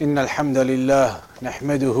إن الحمد لله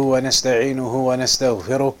نحمده ونستعينه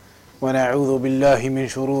ونستغفره ونعوذ بالله من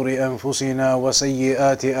شرور أنفسنا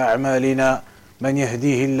وسيئات أعمالنا من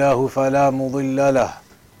يهديه الله فلا مضل له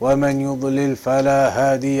ومن يضلل فلا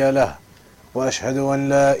هادي له وأشهد أن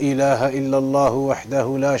لا إله إلا الله وحده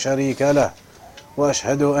لا شريك له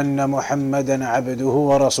وأشهد أن محمدا عبده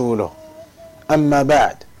ورسوله أما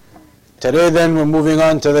بعد. Today then we're moving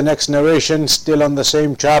on to the next narration, still on the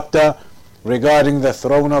same chapter, regarding the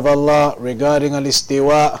throne of Allah, regarding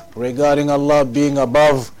al-istiwa, regarding Allah being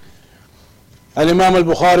above. Al-Imam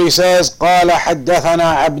al-Bukhari says, قال حدثنا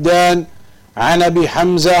عبدان عن أبي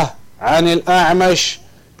حمزة عن الأعمش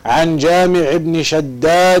عن جامع بن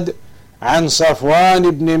شداد عن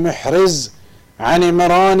صفوان بن محرز عن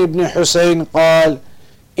عمران بن حسين قال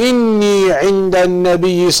إني عند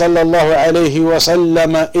النبي صلى الله عليه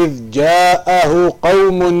وسلم إذ جاءه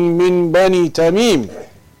قوم من بني تميم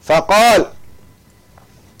فقال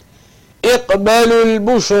اقبلوا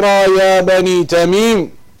البشرى يا بني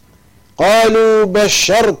تميم قالوا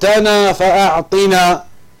بشرتنا فأعطنا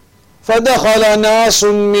فدخل ناس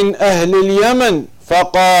من أهل اليمن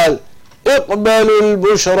فقال اقبلوا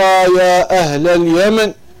البشرى يا أهل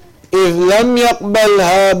اليمن إذ لم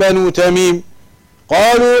يقبلها بنو تميم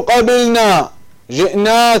قالوا قبلنا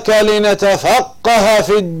جئناك لنتفقه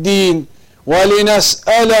في الدين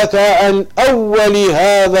ولنسألك عن أول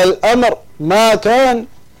هذا الأمر ما كان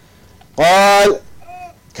قال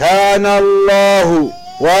كان الله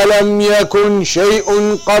ولم يكن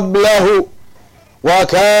شيء قبله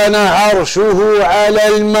وكان عرشه على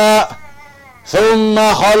الماء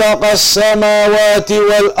ثم خلق السماوات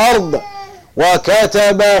والأرض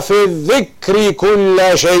وكتب في الذكر كل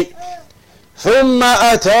شيء ثم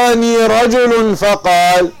أتاني رجل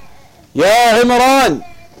فقال يا عمران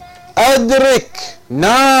أدرك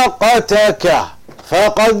ناقتك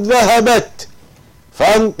فقد ذهبت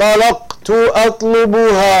فانطلقت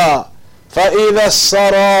أطلبها فإذا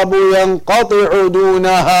السراب ينقطع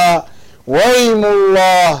دونها ويم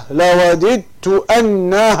الله لوددت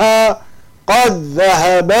أنها قد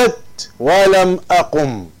ذهبت ولم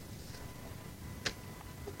أقم.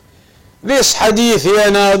 This hadith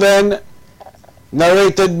here now then,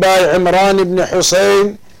 narrated by Imran ibn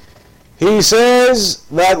Hussein, he says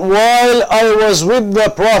that while I was with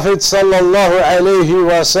the Prophet sallallahu alaihi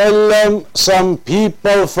wasallam, some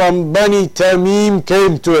people from Bani Tamim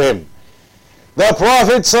came to him. The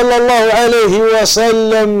Prophet sallallahu alaihi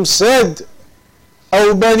wasallam said,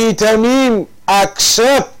 O Bani Tamim,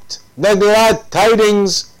 accept the glad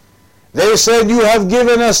tidings. They said, you have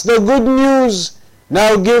given us the good news,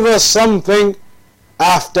 now give us something.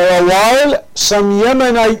 After a while, some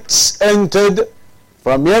Yemenites entered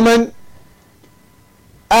from Yemen,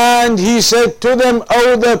 and he said to them,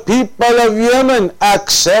 O the people of Yemen,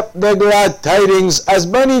 accept the glad tidings, as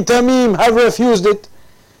Bani Tamim have refused it.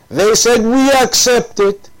 They said, we accept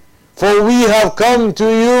it, for we have come to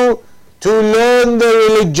you to learn the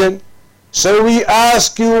religion. So we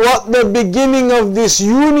ask you what the beginning of this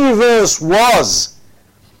universe was.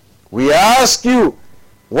 We ask you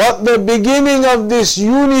what the beginning of this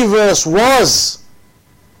universe was.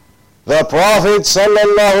 The Prophet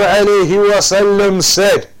sallallahu alaihi wasallam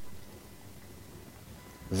said,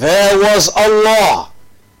 there was Allah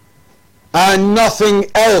and nothing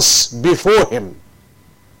else before him.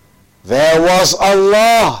 There was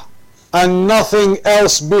Allah and nothing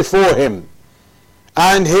else before him.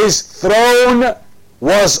 And his throne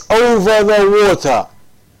was over the water.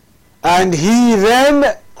 And he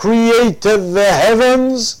then created the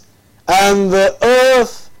heavens and the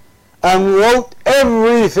earth and wrote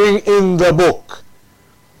everything in the book.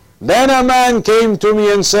 Then a man came to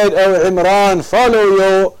me and said, O Imran, follow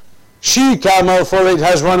your she-camel, for it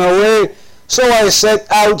has run away. So I set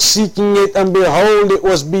out seeking it, and behold, it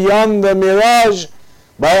was beyond the mirage.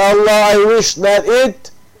 By Allah, I wish that it,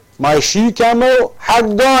 my she-camel,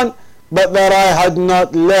 had gone, but that I had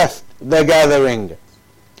not left the gathering.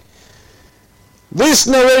 This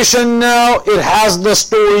narration now, it has the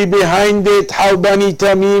story behind it, how Bani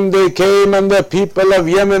Tamim they came and the people of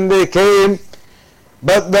Yemen they came.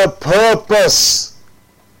 But the purpose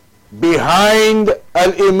behind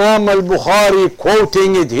Al-Imam al-Bukhari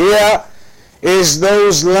quoting it here is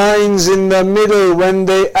those lines in the middle when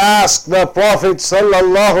they ask the Prophet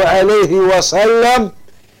sallallahu alaihi wasallam,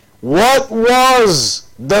 what was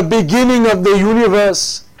the beginning of the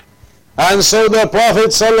universe? And so the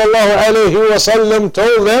Prophet sallallahu alaihi wasallam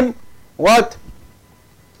told them, what?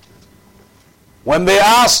 When they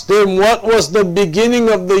asked him what was the beginning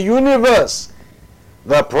of the universe,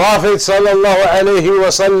 the Prophet sallallahu alaihi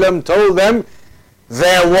wasallam told them,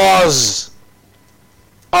 there was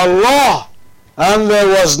Allah and there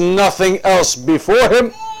was nothing else before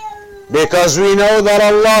him, because we know that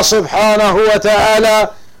Allah subhanahu wa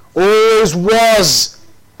ta'ala always was,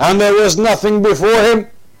 and there was nothing before him,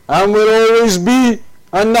 and will always be,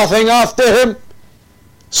 and nothing after him.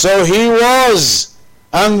 So he was,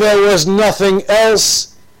 and there was nothing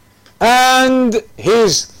else, and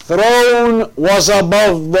his throne was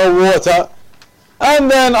above the water.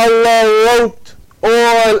 And then Allah wrote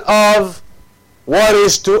all of what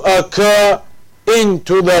is to occur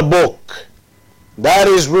into the book. That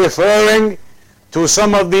is referring to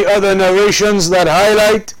some of the other narrations that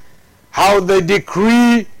highlight how the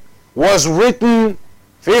decree was written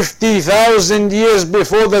 50,000 years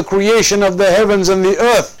before the creation of the heavens and the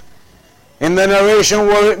earth. In the narration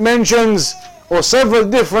where it mentions, or several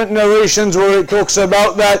different narrations where it talks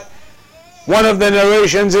about that, one of the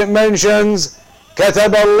narrations it mentions,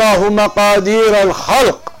 كتب الله مقادير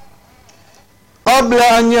الخلق قبل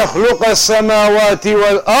أن يخلق السماوات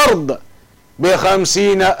والأرض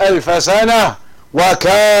ب50,000 سنة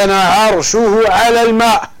وكان عرشه على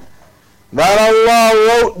الماء. That Allah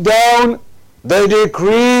wrote down the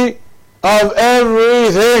decree of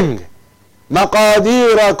everything,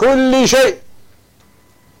 مقادير كل شيء,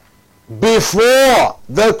 before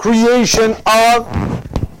the creation of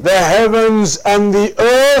the heavens and the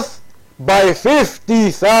earth by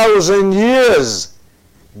 50,000 years.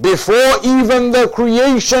 Before even the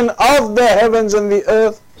creation of the heavens and the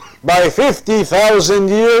earth by 50,000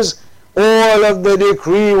 years, all of the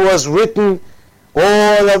decree was written,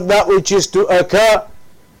 all of that which is to occur.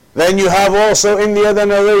 Then you have also in the other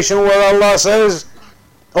narration where Allah says,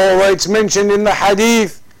 or where it's mentioned in the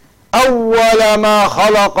hadith, أول ما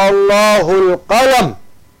خلق الله القلم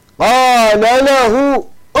قال له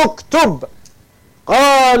اكتب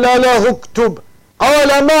قال له اكتب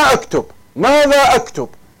قال ما أكتب ماذا أكتب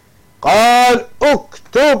قال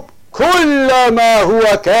اكتب كل ما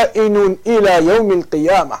هو كائن إلى يوم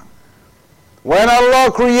القيامة. When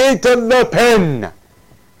Allah created the pen,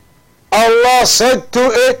 Allah said to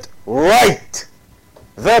it, write.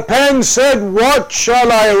 The pen said, what shall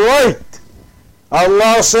I write?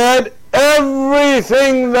 Allah said,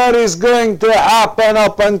 everything that is going to happen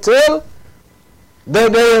up until the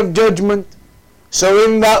day of judgment. So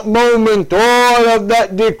in that moment, all of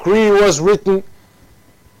that decree was written.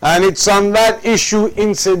 And it's on that issue,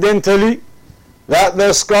 incidentally, that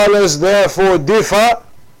the scholars therefore differ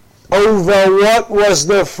over what was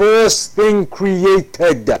the first thing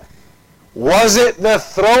created. Was it the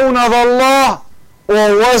throne of Allah,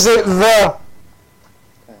 or was it the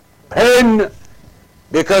pen?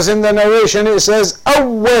 Because in the narration it says,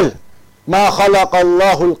 أول ما خلق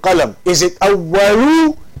الله القلم. Is it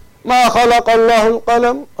أول ما خلق الله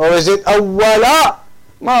القلم, or is it أول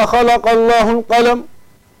ما خلق الله القلم?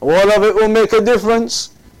 All of it will make a difference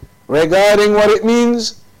regarding what it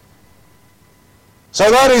means. So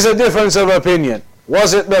that is a difference of opinion.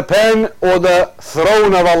 Was it the pen or the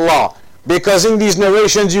throne of Allah? Because in these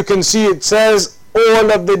narrations you can see it says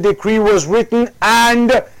all of the decree was written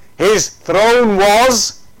and his throne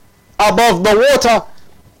was above the water,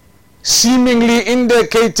 seemingly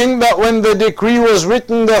indicating that when the decree was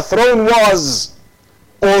written the throne was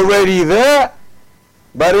already there.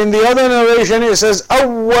 But in the other narration it says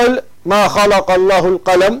أول ما خلق الله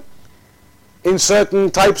القلم. In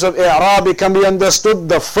certain types of i'rab it can be understood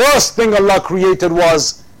the first thing Allah created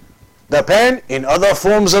was the pen. In other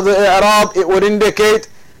forms of the i'rab it would indicate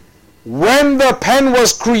when the pen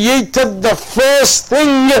was created, the first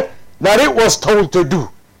thing that it was told to do.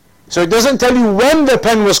 So it doesn't tell you when the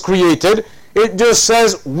pen was created, it just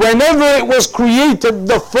says whenever it was created,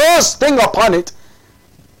 the first thing upon it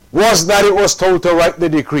was that it was told to write the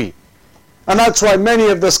decree. And that's why many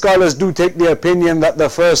of the scholars do take the opinion that the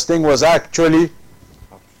first thing was actually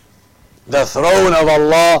the throne of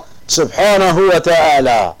Allah subhanahu wa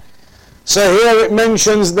ta'ala. So here it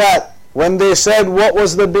mentions that when they said what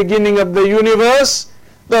was the beginning of the universe,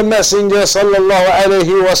 the Messenger sallallahu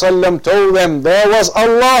alayhi wa sallam told them there was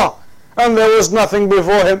Allah and there was nothing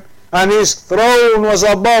before him, and his throne was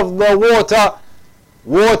above the water.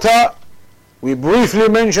 Water, we briefly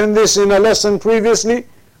mentioned this in a lesson previously.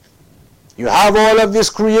 You have all of this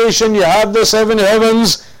creation, you have the seven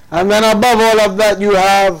heavens, and then above all of that you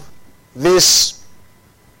have this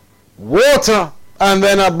water, and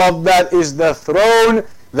then above that is the throne,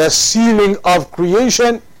 the ceiling of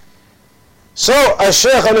creation. So as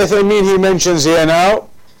Shaykh al-Uthaymeen he mentions here now,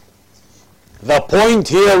 the point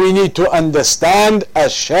here we need to understand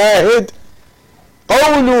as shahid,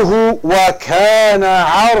 قوله وكان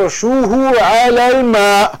عرشه على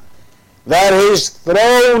الماء, that his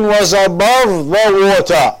throne was above the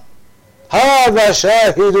water. هذا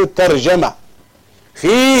شاهد الترجمة.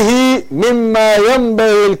 فيه مما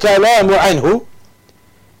ينبغي الكلام عنه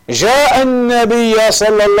جاء النبي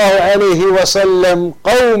صلى الله عليه وسلم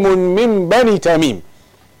قوم من بني تميم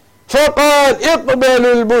فقال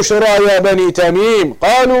اقبلوا البشرى يا بني تميم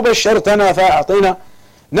قالوا بشرتنا فأعطنا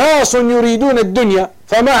ناس يريدون الدنيا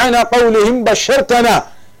فمعنى قولهم بشرتنا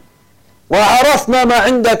وعرفنا ما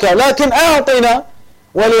عندك لكن أعطنا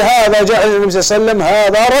ولهذا جعل النبي صلى الله عليه وسلم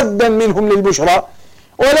هذا ردا منهم للبشرى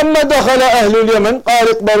ولما دخل أهل اليمن قال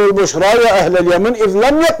اقبلوا البشرى يا أهل اليمن إذ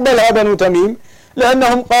لم يقبلها بنو تميم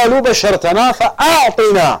لأنهم قالوا بشرتنا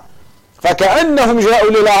فأعطنا فكأنهم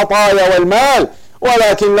جاءوا للعطايا والمال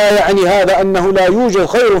ولكن لا يعني هذا أنه لا يوجد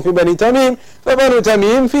خير في بني تميم فبنو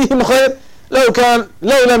تميم فيهم خير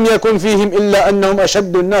لو لم يكن فيهم إلا أنهم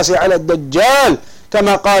أشد الناس على الدجال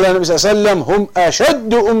كما قال النبي صلى الله عليه وسلم هم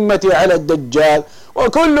أشد أمتي على الدجال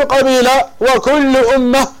وكل قبيلة وكل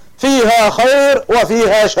أمة فيها خير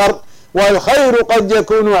وفيها شر والخير قد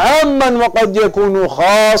يكون عاما وقد يكون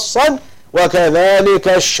خاصا وكذلك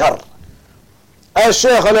الشر.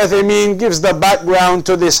 الشيخ al-Uthaymeen gives the background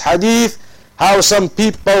to this hadith, how some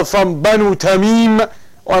people from Banu Tamim,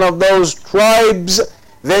 one of those tribes,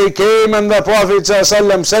 they came and the Prophet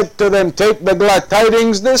ﷺ said to them, take the glad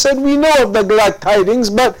tidings. They said, we know of the glad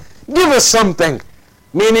tidings, but give us something.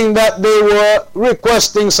 Meaning that they were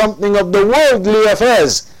requesting something of the worldly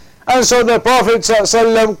affairs. And so the Prophet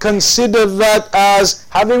ﷺ considered that as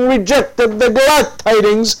having rejected the glad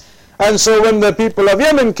tidings. And so when the people of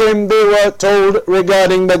Yemen came, they were told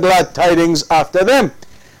regarding the glad tidings after them.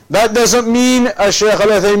 That doesn't mean, as Shaykh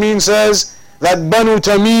al-Uthaymeen says, that Banu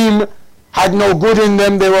Tamim had no good in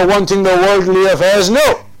them, they were wanting the worldly affairs.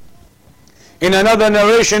 No. In another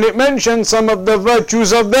narration it mentions some of the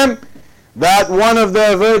virtues of them, that one of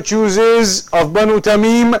their virtues is of Banu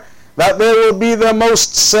Tamim, that they will be the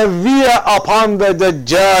most severe upon the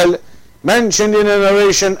Dajjal. Mentioned in a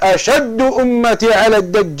narration, أَشَدُّ أُمَّتِ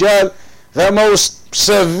عَلَى الدَّجَّالِ, the most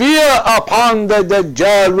severe upon the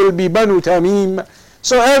Dajjal will be Banu Tamim.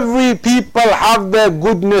 So every people have their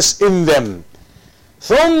goodness in them.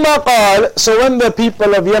 ثُمَّ قَالَ, so when the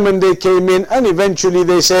people of Yemen, they came in and eventually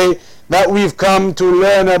they say that we've come to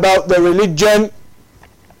learn about the religion.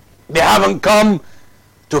 They haven't come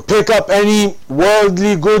to pick up any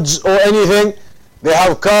worldly goods or anything. They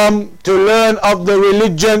have come to learn of the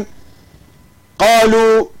religion.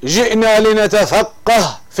 قالوا جئنا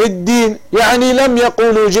لنتفقه في الدين يعني لم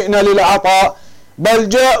يقولوا جئنا للعطاء بل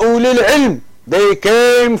جاءوا للعلم. They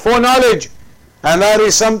came for knowledge, and that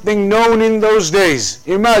is something known in those days.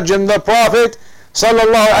 Imagine the Prophet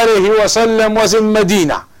sallallahu alaihi wasallam was in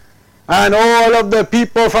Medina, and all of the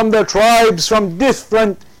people from the tribes from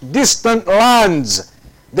different distant lands,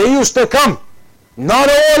 they used to come. Not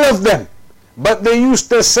all of them, but they used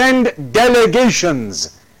to send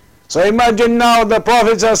delegations. So imagine now the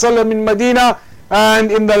Prophet ﷺ in Medina and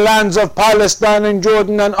in the lands of Palestine and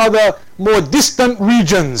Jordan and other more distant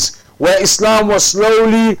regions where Islam was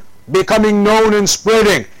slowly becoming known and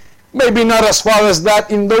spreading. Maybe not as far as that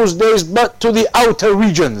in those days, but to the outer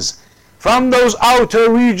regions. From those outer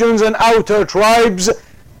regions and outer tribes,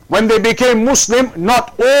 when they became Muslim,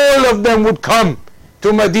 not all of them would come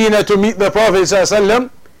to Medina to meet the Prophet ﷺ.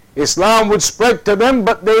 Islam would spread to them,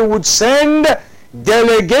 but they would send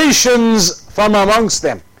delegations from amongst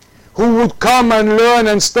them who would come and learn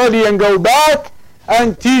and study and go back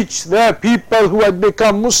and teach their people who had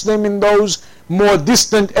become Muslim in those more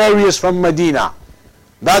distant areas from Medina.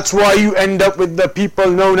 That's why you end up with the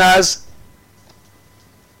people known as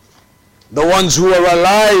the ones who were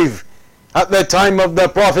alive at the time of the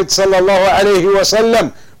Prophet sallallahu alaihi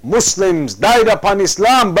wasallam. Muslims died upon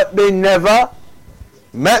Islam, but they never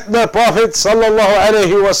met the Prophet sallallahu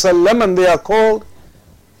alaihi wasallam, and they are called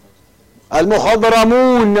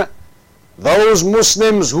al-Muhadramun, those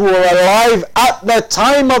Muslims who were alive at the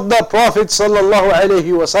time of the Prophet sallallahu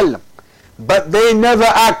alaihi wasallam, but they never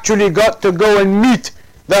actually got to go and meet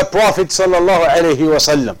the Prophet sallallahu alaihi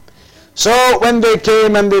wasallam. So when they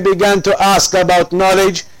came and they began to ask about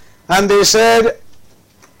knowledge, and they said,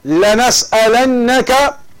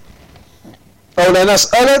 لَنَسْأَلَنَّكَ أو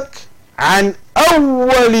لَنَسْأَلَكَ عن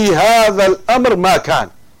أول هذا الأمر ما كان.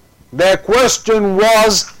 Their question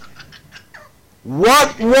was,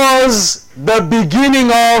 what was the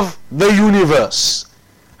beginning of the universe?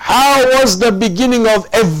 How was the beginning of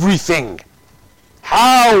everything?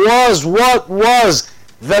 What was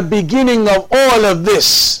the beginning of all of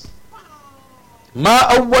this? ما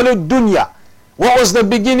أول الدنيا, what was the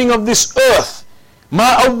beginning of this earth?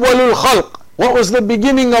 ما أول الخلق, what was the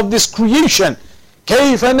beginning of this creation?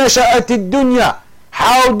 كيف نشأت الدنيا,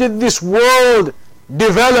 how did this world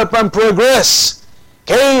develop and progress?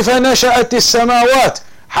 كيف نشأت السماوات,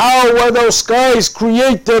 how were those skies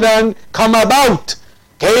created and come about?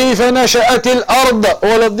 كيف نشأت الأرض,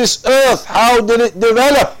 all of this earth, how did it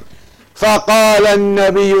develop? فقال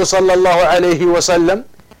النبي صلى الله عليه وسلم,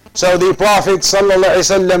 so the Prophet صلى الله عليه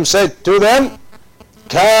وسلم said to them,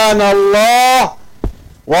 كان الله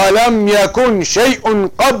ولم يكن شيء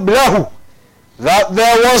قبله, that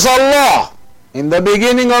there was Allah. In the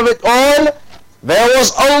beginning of it all, there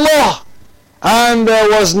was Allah, and there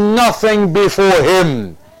was nothing before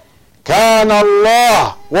Him. كان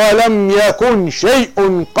الله ولم يكن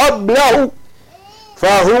شيء قبله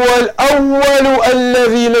فهو الأول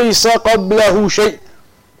الذي ليس قبله شيء.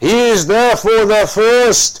 He is therefore the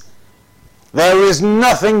first. There is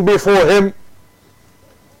nothing before Him.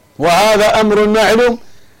 وهذا أمر معلوم,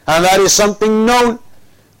 and that is something known.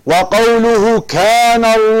 وقوله كان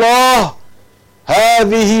الله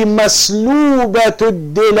هذه مسلوبة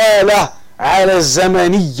الدلالة على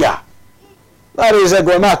الزمنية. That is a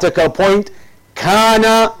grammatical point.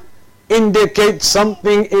 كان indicates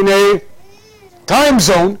something in a time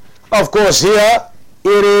zone. Of course here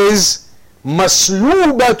it is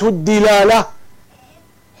مسلوبة الدلالة.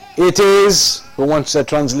 It is, who wants to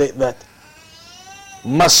translate that?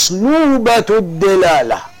 مسلوبة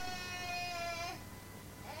الدلالة.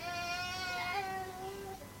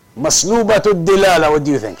 مسلوبة الدلالة, what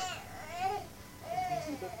do you think?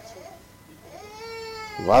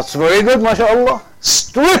 That's very good, mashallah.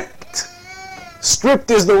 Stripped.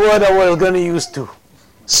 Stripped is the word I was going to use too.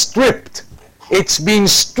 Stripped. It's been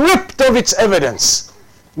stripped of its evidence.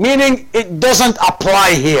 Meaning it doesn't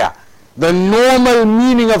apply here. The normal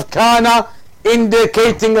meaning of kana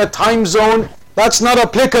indicating a time zone, that's not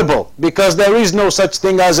applicable, because there is no such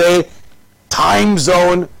thing as a time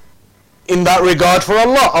zone in that regard for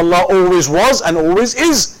Allah. Allah always was and always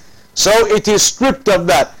is. So it is stripped of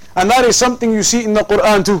that. And that is something you see in the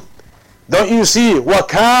Quran too. Don't you see?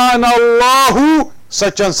 وَكَانَ اللَّهُ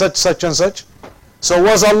such and such, such and such. So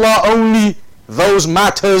was Allah only those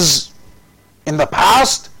matters in the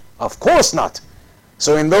past? Of course not.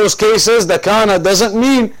 So in those cases, the kana doesn't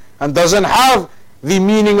mean and doesn't have the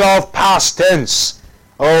meaning of past tense.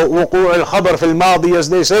 Or وقوع الخبر في الماضي, as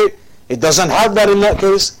they say. It doesn't have that in that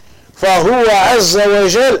case. فَهُوَ عَزَّ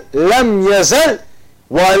وَجَلْ لَمْ يَزَلْ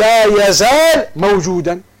وَلَا يَزَالْ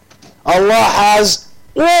مَوْجُودًا. Allah has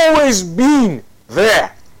always been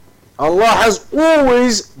there. Allah has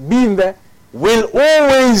always been there, will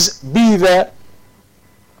always be there.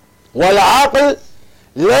 والعقل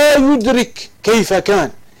لا يدرك كيف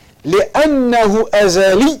كان لأنه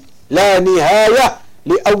أزلي لا نهاية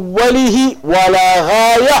لأوله ولا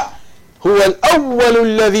غاية. هو الأول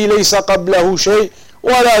الذي ليس قبله شيء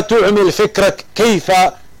ولا تعمل فكرك كيف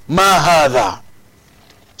ما هذا.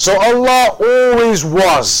 So Allah always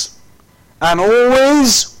was and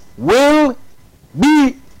always will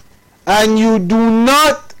be, and you do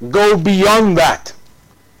not go beyond that.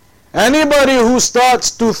 Anybody who starts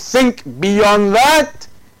to think beyond that,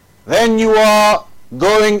 then you are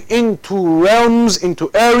going into realms, into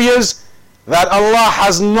areas that Allah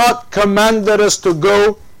has not commanded us to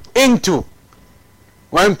go into.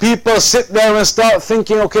 When people sit there and start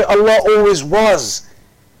thinking, okay, Allah always was,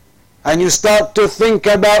 and you start to think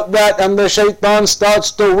about that, and the shaitan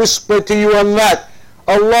starts to whisper to you on that,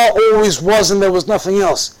 Allah always was and there was nothing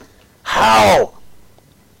else. How?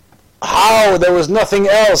 How? There was nothing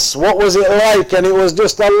else. What was it like? And it was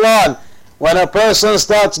just Allah. When a person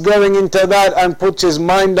starts going into that and puts his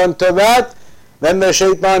mind onto that, then the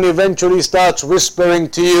shaitan eventually starts whispering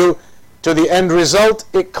to you, to the end result,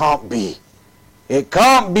 it can't be. It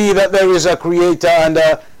can't be that there is a creator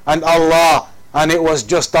and Allah, and it was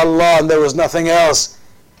just Allah and there was nothing else.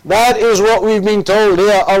 That is what we've been told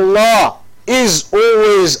here. Allah is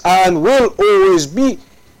always and will always be,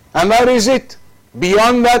 and that is it.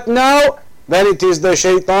 Beyond that now, then it is the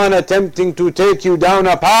shaitan attempting to take you down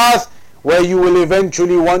a path where you will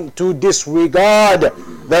eventually want to disregard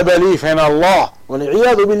the belief in Allah.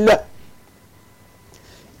 وَالْعِيَاذُ بِاللَّهِ.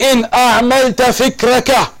 إِنْ أَعْمَلْتَ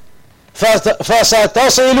فِكْرَكَ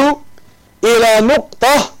فَسَتَصِلُ إِلَى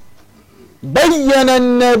نُقْطَةٍ بَيَّنَ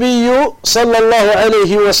النَّبِيُّ صلى الله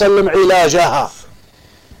عليه وسلم علاجها.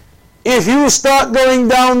 If you start going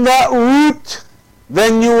down that route,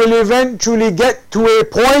 then you will eventually get to a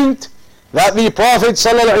point that the Prophet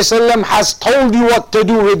ﷺ has told you what to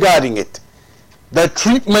do regarding it, the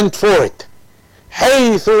treatment for it.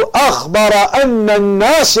 حيث أخبر أن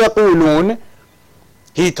الناس يقولون,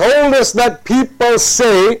 he told us that people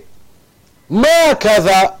say, ما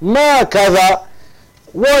كذا ما كذا,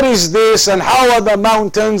 what is this, and how are the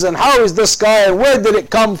mountains, and how is the sky, and where did it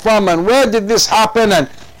come from, and where did this happen, and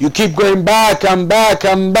You keep going back and back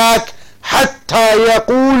and back, حتى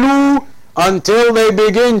يقولوا, until they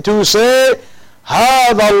begin to say,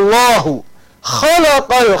 هذا الله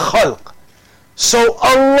خلق الخلق. So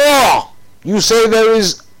Allah, you say there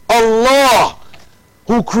is Allah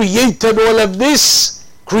who created all of this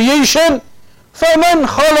creation. فمن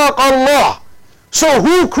خلق الله. So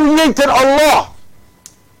who created Allah?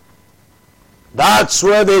 That's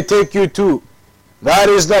where they take you to. That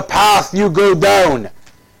is the path you go down.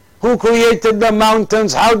 Who created the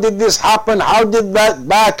mountains? How did this happen? How did that?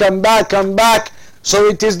 Back and back and back. So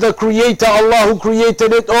it is the Creator Allah who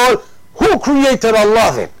created it all. Who created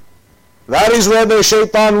Allah then? That is where the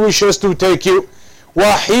shaitan wishes to take you.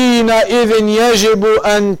 وَحِينَئِذٍ يَجِبُ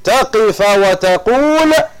أَن تَقِفَ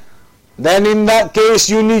وَتَقُولَ. Then in that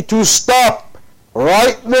case you need to stop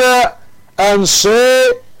right there and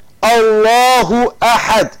say, Allahu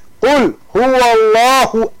Ahad. قُلْ هُوَ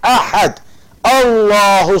اللَّهُ أَحَدٌ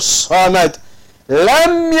اللَّهُ الصَّمَدُ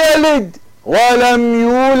لَمْ يَلِدْ وَلَمْ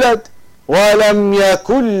يُولَدْ وَلَمْ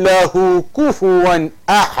يَكُنْ لَهُ كُفُوًا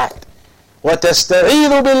أَحَدٌ.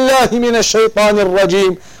 وتستعيذ بالله من الشيطان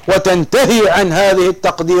الرجيم وتنتهي عن هذه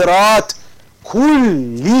التقديرات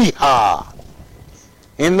كلها.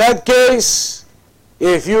 In that case,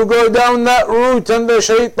 if you go down that route and the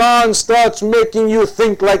shaitan starts making you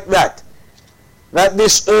think like that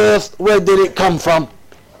this earth, where did it come from?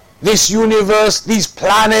 This universe, these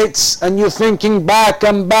planets, and you're thinking back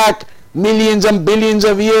and back, millions and billions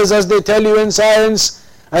of years as they tell you in science,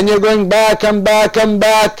 and you're going back and back and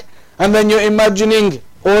back, and then you're imagining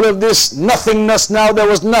all of this nothingness. Now there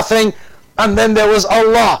was nothing, and then there was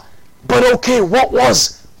Allah. But okay, what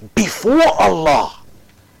was before Allah?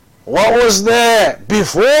 What was there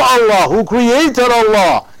before Allah? Who created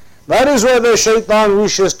Allah? That is where the shaitan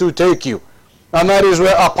wishes to take you. And that is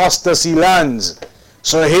where apostasy lands.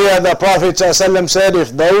 So here the Prophet ﷺ said,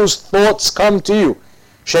 if those thoughts come to you,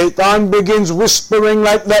 shaitan begins whispering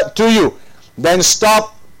like that to you, then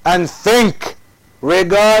stop and think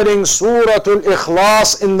regarding Surah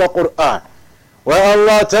Al-Ikhlas in the Quran, where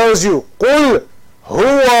Allah tells you, قُلْ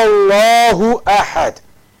هُوَ اللَّهُ أَحَدٌ.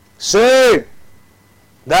 Say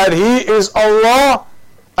that He is Allah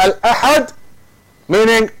Al-Ahad,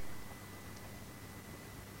 meaning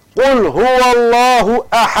قُلْ هُوَ اللَّهُ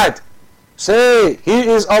أَحَدٌ. Say He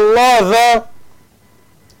is Allah the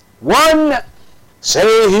One.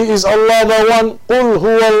 Say He is Allah the One. قُلْ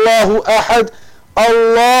هُوَ اللَّهُ أَحَدٌ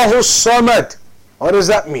اللَّهُ الصَّمَدُ. What does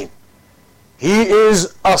that mean? He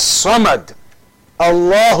is as-Samad.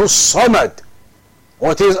 Allahu Samad.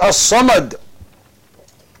 What is as-Samad?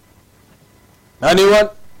 Anyone?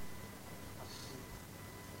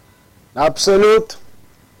 Absolute.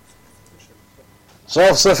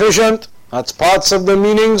 Self-sufficient. That's parts of the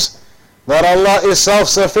meanings. That Allah is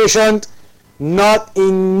self-sufficient, not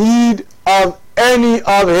in need of any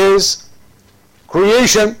of His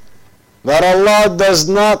creation. That Allah does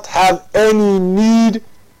not have any need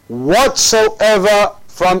whatsoever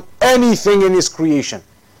from anything in His creation.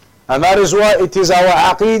 And that is why it is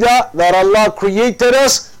our aqidah that Allah created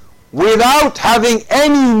us without having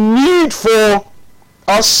any need for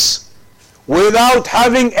us, without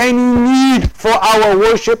having any need for our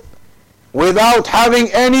worship, without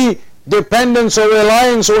having any dependence or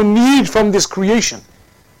reliance or need from this creation.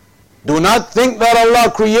 Do not think that Allah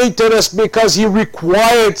created us because He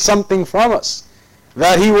required something from us,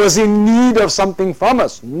 that He was in need of something from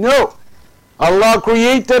us. No. Allah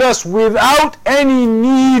created us without any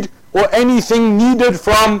need or anything needed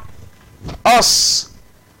from us.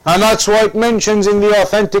 And that's why it mentions in the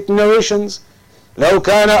authentic narrations, لو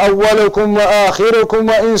كان أولكم وآخركم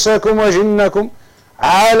وإنسكم وجنكم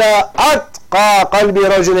على أتقى قلب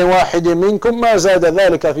رجل واحد منكم ما زاد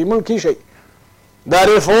ذلك في ملك شيء. That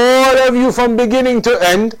if all of you from beginning to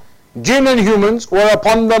end, jinn and humans, were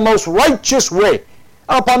upon the most righteous way,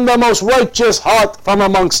 upon the most righteous heart from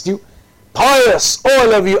amongst you, pious,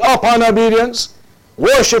 all of you upon obedience,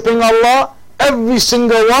 worshipping Allah, every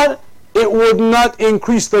single one, it would not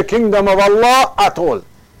increase the kingdom of Allah at all.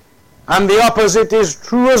 And the opposite is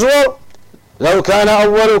true as well. لو كان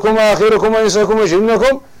أولكم وآخركم وإنسكم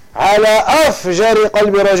وجنكم على أفجر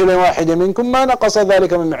قلب رجل واحد منكم ما نقص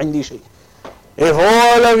ذلك من عندي شيء. If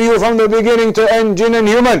all of you from the beginning to end, jinn and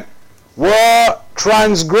human, were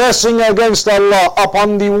transgressing against Allah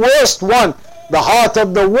upon the worst one, the heart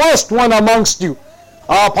of the worst one amongst you,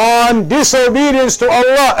 upon disobedience to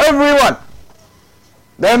Allah, everyone,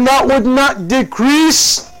 then that would not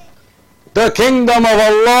decrease the kingdom of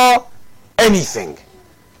Allah anything.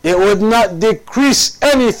 It would not decrease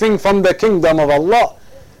anything from the kingdom of Allah.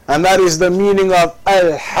 And that is the meaning of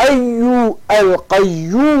Al-Hayyu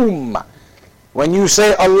Al-Qayyum. When you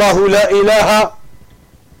say Allahu la ilaha,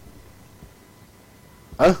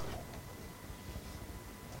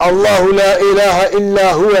 Allahu la ilaha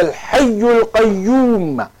illa huwa al-hayyul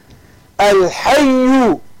qayyum.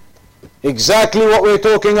 Al-hayyu, exactly what we're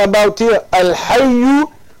talking about here.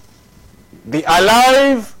 Al-hayyu, the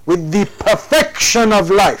alive with the perfection of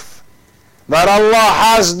life. That Allah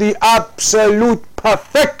has the absolute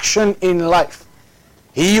perfection in life.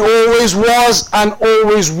 He always was and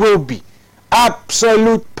always will be.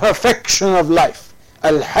 Absolute perfection of life.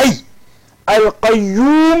 Al-hayy.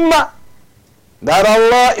 Al-qayyum, that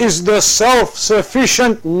Allah is the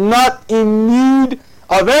self-sufficient, not in need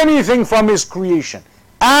of anything from His creation.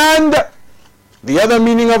 And the other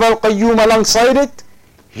meaning of Al-Qayyum alongside it,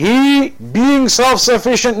 He being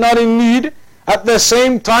self-sufficient, not in need, at the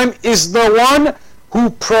same time is the one who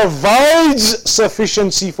provides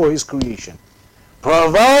sufficiency for His creation.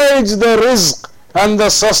 Provides the rizq and the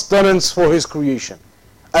sustenance for His creation.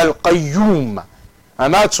 Al-Qayyum.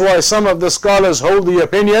 And that's why some of the scholars hold the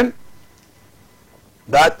opinion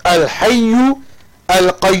that Al-Hayyu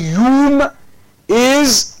Al-Qayyum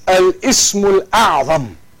is Al-Ismul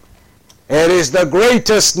A'zam. It is the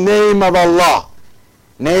greatest name of Allah.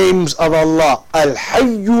 Names of Allah.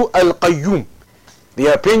 Al-Hayyu Al-Qayyum.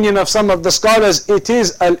 The opinion of some of the scholars, it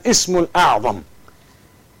is Al-Ismul A'zam.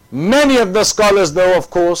 Many of the scholars, though, of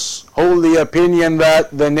course, hold the opinion that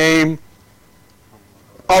the name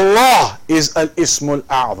Allah is Al-Ismul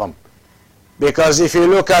A'zam. Because if you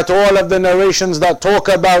look at all of the narrations that talk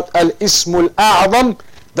about Al-Ismul A'zam,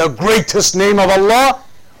 the greatest name of Allah,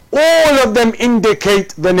 all of them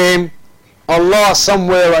indicate the name Allah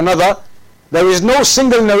somewhere or another. There is no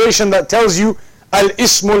single narration that tells you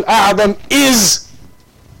Al-Ismul A'zam is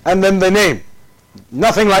and then the name.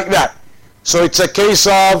 Nothing like that. So it's a case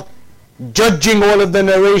of judging all of the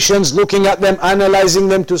narrations, looking at them, analyzing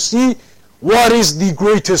them to see what is the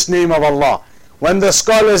greatest name of Allah. When the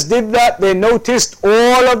scholars did that, they noticed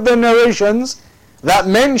all of the narrations that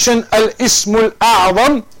mention Al-Ismul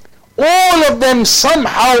A'zam, all of them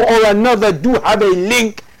somehow or another do have a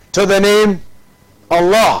link to the name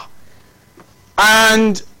Allah.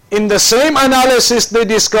 And in the same analysis, they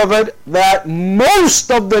discovered that most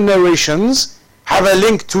of the narrations have a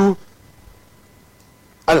link to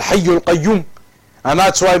Al-Hayyul Qayyum. And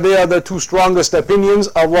that's why they are the two strongest opinions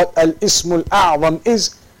of what Al-Ismul A'zam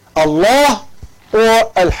is, Allah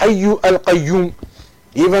or Al-Hayyu Al-Qayyum.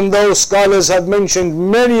 Even though scholars have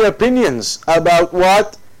mentioned many opinions about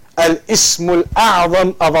what Al-Ismul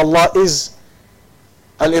A'zam of Allah is.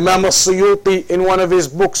 Al-Imam al-Suyuti in one of his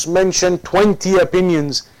books mentioned 20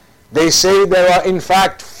 opinions. They say there are in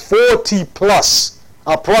fact 40 plus,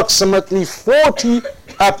 approximately 40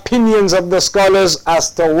 opinions of the scholars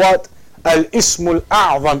as to what Al-Ismul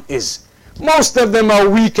A'zam is. Most of them are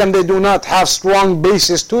weak and they do not have strong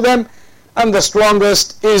basis to them, and the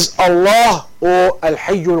strongest is Allah or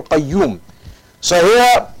Al-Hayyul Qayyum. So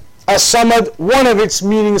here, As-Samad, one of its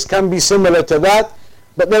meanings can be similar to that,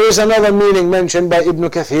 but there is another meaning mentioned by Ibn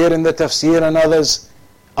Kathir in the Tafsir and others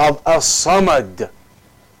of As-Samad,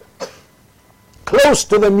 close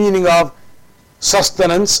to the meaning of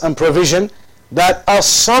sustenance and provision, that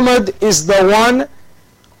As-Samad is the one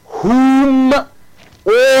whom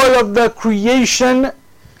all of the creation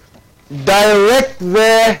direct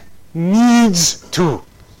their needs to.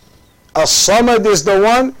 As-Samad is the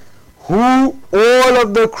one who all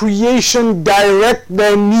of the creation direct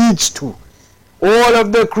their needs to. All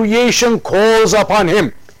of the creation calls upon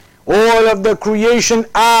Him. All of the creation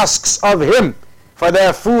asks of Him for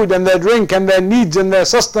their food and their drink and their needs and their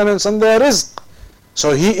sustenance and their rizq.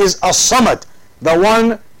 So He is As-Samad, the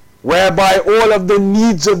one whereby all of the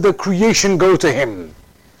needs of the creation go to Him.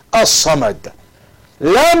 As-Samad.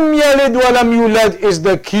 Lam yalid wa lam yulad is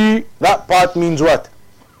the key. That part means what?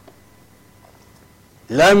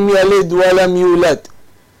 Lam yalid wa lam yulad.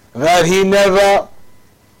 That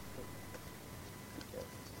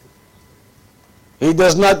He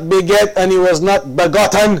does not beget and He was not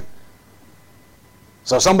begotten.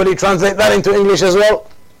 So somebody translate that into English as well.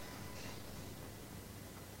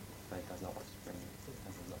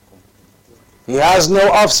 He has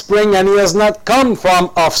no offspring and He has not come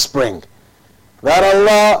from offspring. That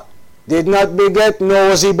Allah did not beget, nor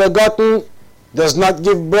was He begotten, does not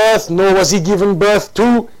give birth, nor was He given birth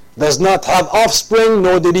to, does not have offspring,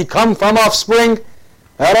 nor did He come from offspring.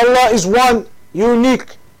 That Allah is one,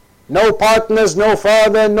 unique. No partners, no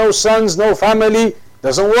father, no sons, no family.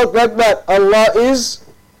 Doesn't work like that. Allah is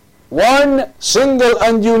one, single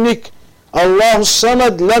and unique. Allahu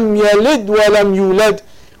Samad, lam yalid wa lam yulad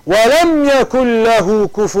wa lam yakun lahu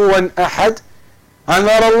kufuwan ahad. And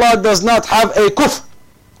that Allah does not have a kuf.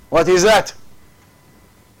 What is that?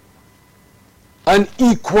 an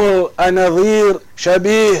equal, a nadhir,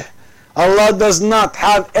 shabih. Allah does not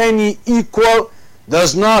have any equal,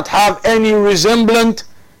 does not have any resemblant,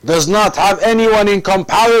 does not have anyone in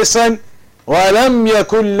comparison. وَلَمْ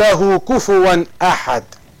يَكُنْ لَهُ كُفُوًا أَحَدٌ.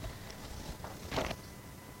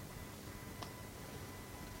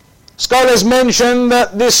 Scholars mention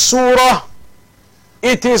that this surah,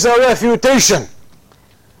 it is a refutation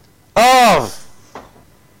of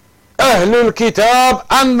Ahlul Kitab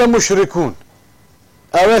and the Mushrikun.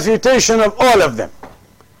 A refutation of all of them.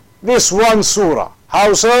 This one surah.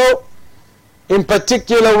 How so? In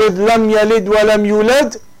particular with Lam Yalid wa Lam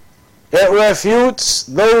Yulad, it refutes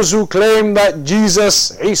those who claim that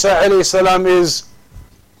Jesus, Isa alayhi salam, is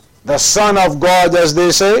the son of God, as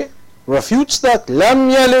they say. Refutes that. Lam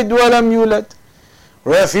Yalid wa Lam Yulad.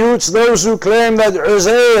 Refutes those who claim that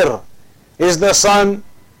Uzair is the son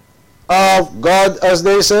of God, as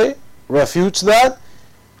they say. Refutes that.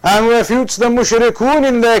 And refutes the Mushrikun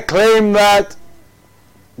in their claim that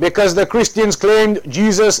because the Christians claimed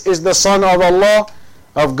Jesus is the son of Allah,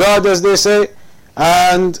 of God, as they say,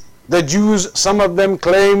 and the Jews, some of them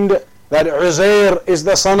claimed that Uzair is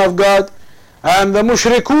the son of God, and the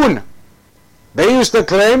Mushrikun, they used to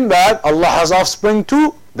claim that Allah has offspring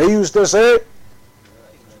too. They used to say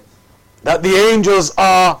that the angels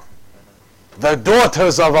are the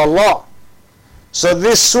daughters of Allah. So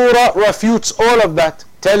this surah refutes all of that,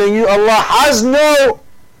 telling you Allah has no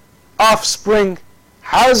offspring,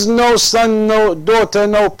 has no son, no daughter,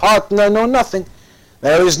 no partner, no nothing.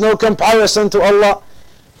 There is no comparison to Allah.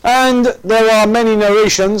 And there are many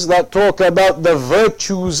narrations that talk about the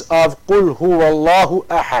virtues of Qul Huwallahu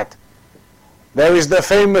Ahad. There is the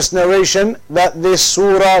famous narration that this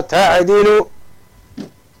surah ta'adilu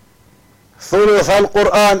thuluth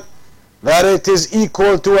al-Quran, that it is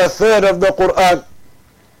equal to a third of the Quran.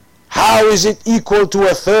 How is it equal to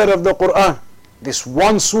a third of the Quran? This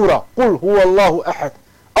one surah, Qul Huwallahu Ahad,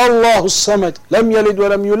 Allahu Samad, Lam Yalid wa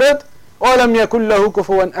Lam Yulad, wa Lam Yakun Lahu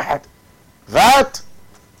Kufuwan Ahad. That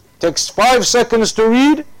takes 5 seconds to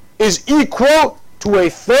read, is equal to a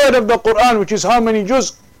third of the Quran, which is how many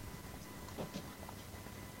juz?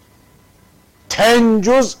 10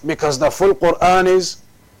 juz, because the full Quran is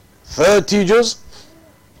 30 juz.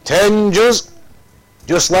 10 juz,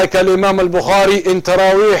 just like al-Imam al-Bukhari in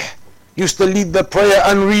Taraweeh used to lead the prayer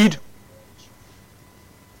and read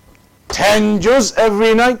 10 juz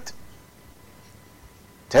every night.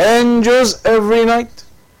 10 juz every night.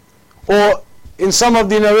 Or in some of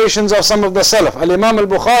the narrations of some of the Salaf, al-Imam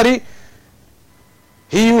al-Bukhari,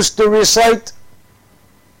 he used to recite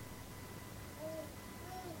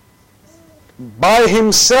by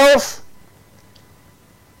himself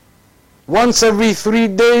once every 3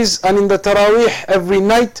 days, and in the Taraweeh every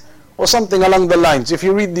night, or something along the lines. If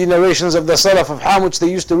you read the narrations of the Salaf of how much they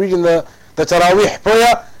used to read in the Taraweeh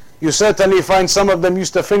prayer, you certainly find some of them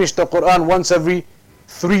used to finish the Quran once every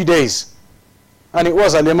 3 days. And it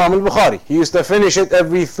was al-Imam al-Bukhari. He used to finish it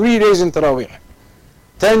every 3 days in Taraweeh.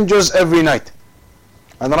 10 juz every night.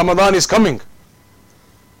 And Ramadan is coming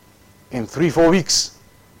in 3-4 weeks.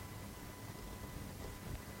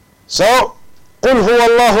 So, Qul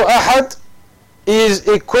Huwallahu Ahad is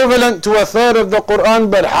equivalent to a third of the Quran,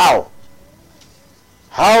 but how?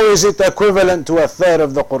 How is it equivalent to a third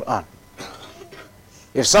of the Quran?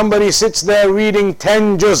 If somebody sits there reading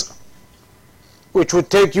 10 juz, which would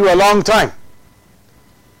take you a long time,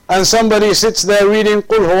 and somebody sits there reading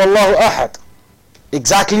Qul Huwallahu Ahad,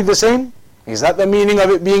 exactly the same? Is that the meaning of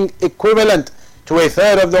it being equivalent to a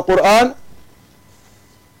third of the Quran?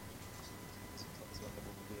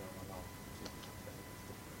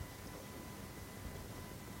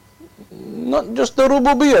 Not just the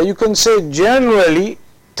rububiyyah, you can say generally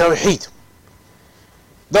Tawheed.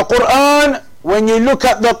 The Quran, when you look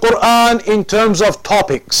at the Quran in terms of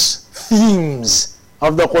topics, themes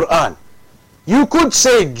of the Quran, you could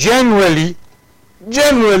say generally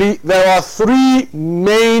there are 3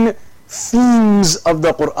 main themes of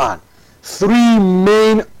the Quran, 3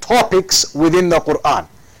 main topics within the Quran.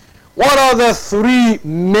 What are the 3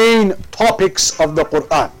 main topics of the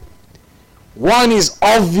Quran? One is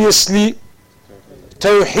obviously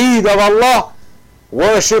Tawheed of Allah,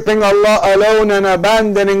 worshipping Allah alone and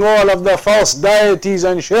abandoning all of the false deities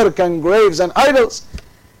and shirk and graves and idols.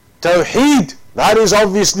 Tawheed, that is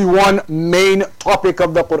obviously one main topic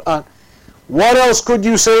of the Quran. What else could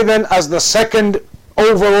you say then as the second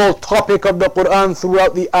overall topic of the Quran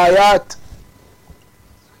throughout the ayat?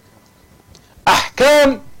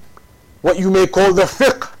 Ahkam, what you may call the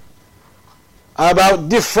fiqh, about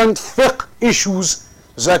different fiqh issues,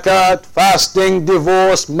 zakat, fasting,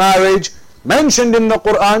 divorce, marriage, mentioned in the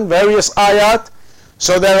Quran, various ayat.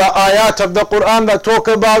 So there are ayat of the Quran that talk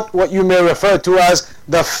about what you may refer to as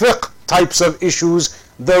the fiqh types of issues,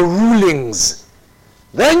 the rulings.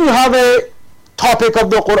 Then you have a topic of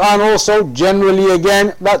the Quran also, generally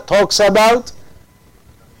again, that talks about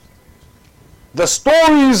the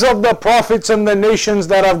stories of the prophets and the nations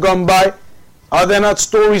that have gone by. Are there not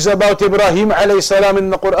stories about Ibrahim alayhi salam in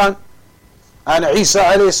the Quran? And Isa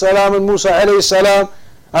alayhi salam and Musa alayhi salam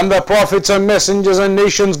and the prophets and messengers and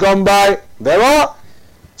nations gone by? There are.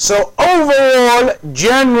 So overall,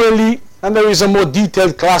 generally, and there is a more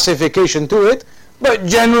detailed classification to it, but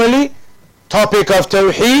generally, topic of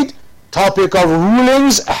Tawheed, topic of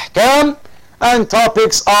rulings, ahkam, and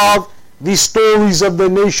topics of the stories of the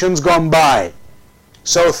nations gone by.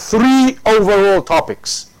 So 3 overall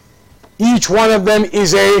topics. Each one of them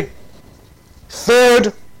is a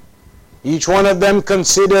third. Each one of them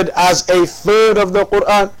considered as a third of the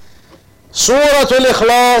Quran. Surah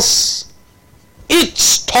Al-Ikhlas,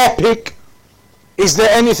 each topic, is there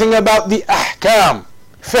anything about the ahkam,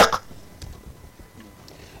 fiqh?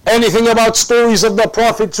 Anything about stories of the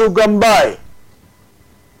prophets who gone by?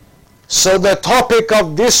 So the topic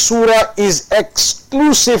of this surah is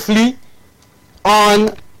exclusively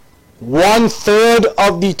on 1/3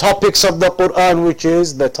 of the topics of the Quran, which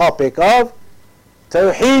is the topic of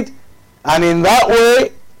Tawheed. And in that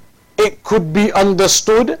way, it could be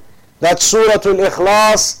understood that Surah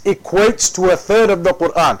Al-Ikhlas equates to 1/3 of the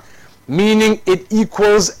Quran, meaning it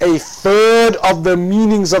equals 1/3 of the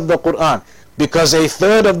meanings of the Quran, because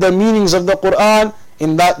 1/3 of the meanings of the Quran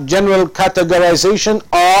in that general categorization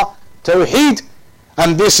are Tawheed,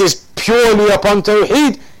 and this is purely upon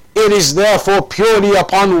Tawheed. It is therefore purely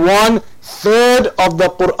upon 1/3 of the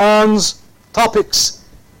Quran's topics.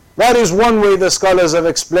 That is one way the scholars have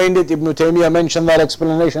explained it. Ibn Taymiyyah mentioned that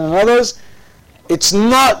explanation and others. It's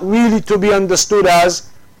not really to be understood as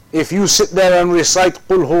if you sit there and recite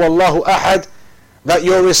Qul Huwallahu Ahad, that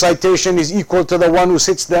your recitation is equal to the one who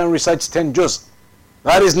sits there and recites 10 juz.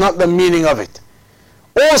 That is not the meaning of it.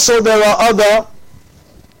 Also, there are other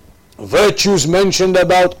virtues mentioned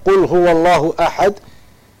about Qul Huwallahu Ahad.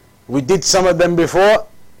 We did some of them before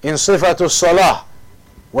in Sifatul Salah,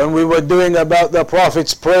 when we were doing about the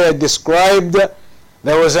Prophet's prayer described.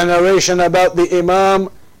 There was a narration about the Imam.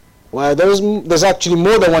 Well, there's actually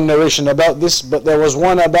more than one narration about this, but there was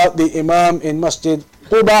one about the Imam in Masjid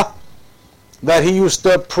Quba, that he used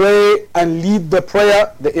to pray and lead the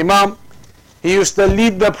prayer. The Imam, he used to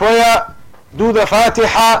lead the prayer, do the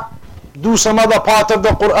Fatiha, do some other part of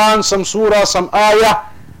the Quran, some surah, some ayah,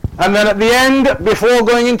 and then at the end, before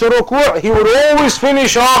going into ruku', he would always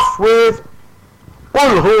finish off with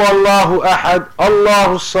Qul Huwallahu Ahad,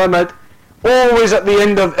 Allahu Samad. Always at the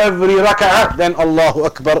end of every rak'ah, then Allahu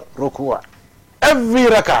Akbar, ruku'. Every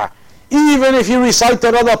rak'ah. Even if he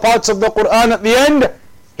recited other parts of the Quran at the end,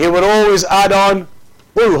 he would always add on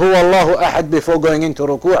Qul Huwallahu Ahad before going into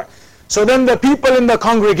ruku'. So then the people in the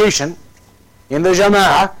congregation, in the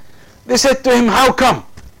jama'ah, they said to him, how come?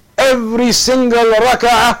 Every single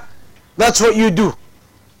rak'ah, that's what you do.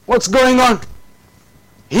 What's going on?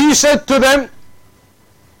 He said to them,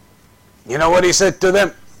 you know what he said to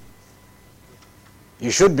them? You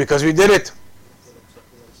should, because we did it.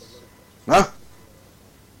 Huh?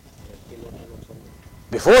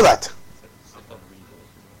 Before that,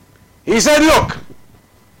 he said, look,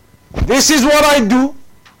 this is what I do.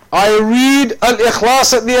 I read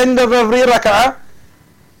Al-Ikhlas at the end of every rak'ah,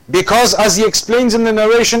 because as he explains in the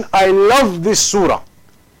narration, I love this surah.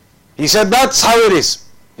 He said, that's how it is.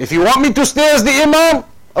 If you want me to stay as the Imam,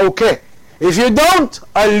 okay. If you don't,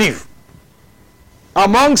 I'll leave.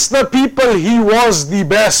 Amongst the people, he was the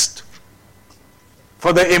best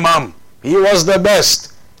for the Imam. He was the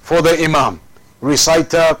best for the Imam.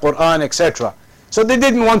 Reciter, Quran, etc. So they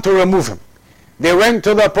didn't want to remove him. They went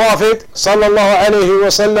to the Prophet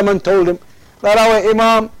ﷺ and told him that our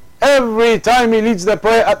Imam, every time he leads the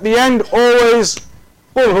prayer at the end, always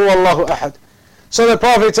Qul Huwallahu Ahad. So the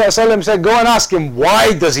Prophet ﷺ said, go and ask him,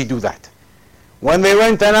 why does he do that? When they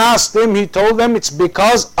went and asked him, he told them, it's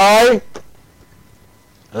because I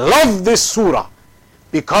love this surah,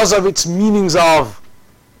 because of its meanings of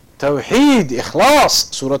Tawheed,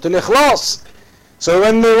 Ikhlas, Surah Al-Ikhlas. So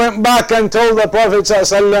when they went back and told the Prophet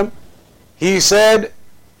ﷺ, he said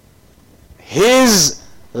his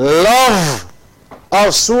love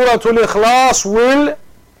of Surah Al-Ikhlas will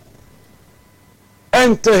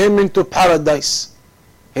enter him into paradise.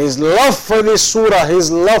 His love for this surah, his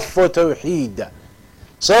love for Tawheed.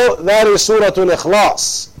 So that is Surah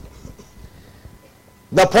Al-Ikhlas.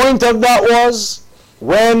 The point of that was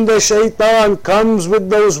when the shaitan comes with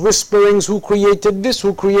those whisperings, who created this,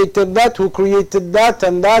 who created that, who created that,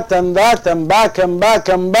 and that, and that, and back, and back,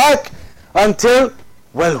 and back, until,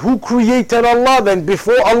 well, who created Allah then?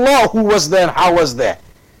 Before Allah, who was there and how was there?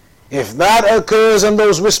 If that occurs and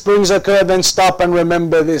those whisperings occur, then stop and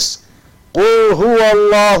remember this. قُلْ هُوَ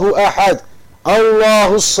اللَّهُ أَحَدٌ اللَّهُ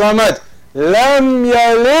الصَّمَدُ لَمْ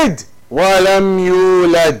يَلِدْ وَلَمْ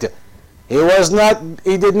يُولَدْ.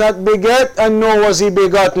 He did not beget, and nor was he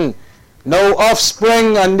begotten. No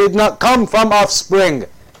offspring, and did not come from offspring.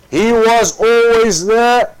 He was always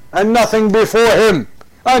there, and nothing before him.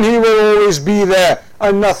 And he will always be there,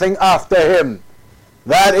 and nothing after him.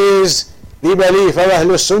 That is the belief of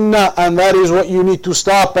Ahlul Sunnah, and that is what you need to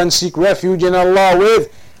stop and seek refuge in Allah with.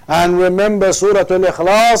 And remember Surah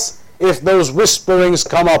Al-Ikhlas if those whisperings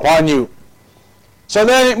come upon you. So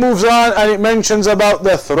then it moves on and it mentions about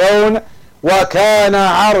the throne. وَكَانَ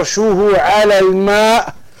عَرْشُهُ عَلَى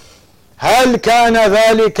الْمَاءِ هَلْ كَانَ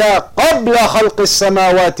ذَلِكَ قَبْلَ خَلْقِ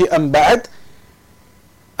السَّمَاوَاتِ أَمْ بَعْدَ.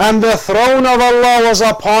 And the throne of Allah was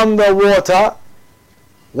upon the water.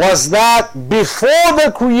 Was that before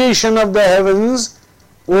the creation of the heavens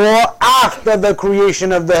or after the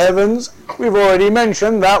creation of the heavens? We've already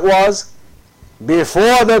mentioned that was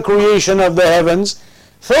before the creation of the heavens.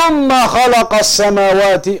 ثم خلق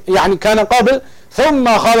السماوات يعني كان قبل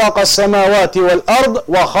ثم خلق السماوات والأرض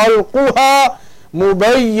وخلقها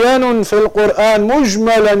مبين في القرآن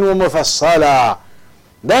مجملا ومفصلا.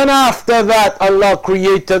 Then after that Allah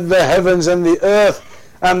created the heavens and the earth,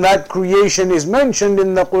 and that creation is mentioned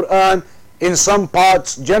in the Quran in some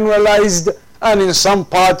parts generalized and in some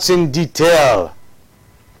parts in detail.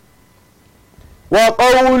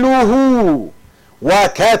 وَقَوْلُهُ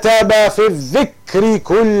وَكَتَبَ فِي الذِّكْرِ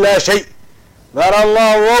كُلَّ شَيْءٍ. That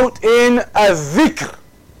Allah wrote in al-dhikr,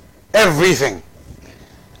 everything.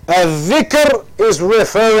 Al-dhikr is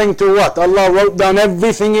referring to what? Allah wrote down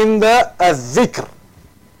everything in the al-dhikr.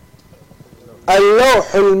 Al-Lawh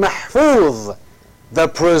al-Mahfuz, the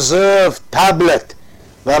preserved tablet.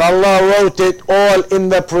 That Allah wrote it all in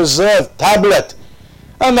the preserved tablet.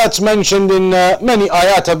 And that's mentioned in many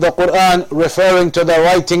ayat of the Quran referring to the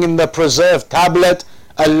writing in the preserved tablet,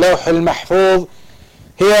 Al-Lawh al-Mahfuz.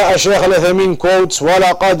 Here Shaykh al-Uthaymeen quotes,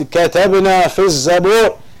 وَلَقَدْ كَتَبْنَا فِي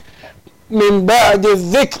الزَّبُورِ مِنْ بَعْدِ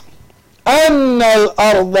الذِّكْرِ أَنَّ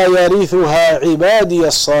الْأَرْضَ يَرِثُهَا عِبَادِيَ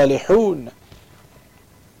الصَّالِحُونَ.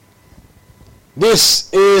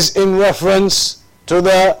 This is in reference to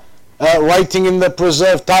the writing in the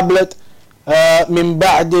preserved tablet, من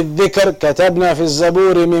بعد الذكر كتبنا في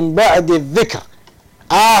الزبور من بعد الذكر,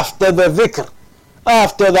 after the dhikr,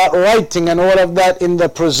 after that writing and all of that in the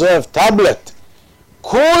preserved tablet.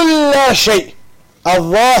 كل شيء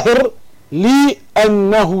الظاهر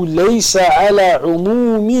لأنه ليس على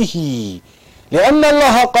عمومه لأن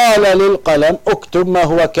الله قال للقلم اكتب ما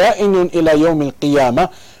هو كائن إلى يوم القيامة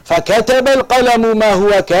فكتب القلم ما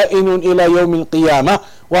هو كائن إلى يوم القيامة.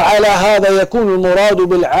 وعلى هذا يكون المراد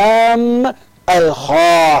بالعام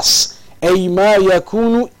الخاص أي ما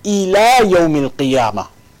يكون إلى يوم القيامة.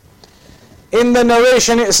 In the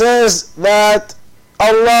narration it says that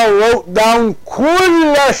Allah wrote down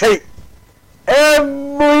كل شيء,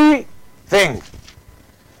 everything.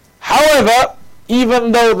 However,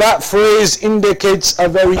 even though that phrase indicates a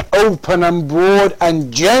very open and broad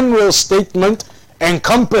and general statement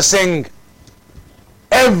encompassing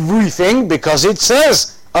everything, because it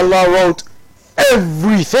says Allah wrote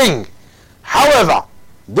everything. However,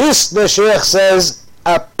 this, the Shaykh says,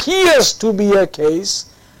 appears to be a case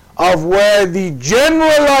of where the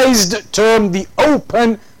generalized term, the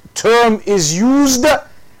open term is used,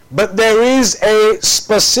 but there is a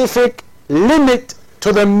specific limit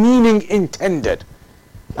to the meaning intended.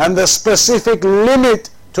 And the specific limit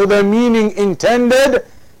to the meaning intended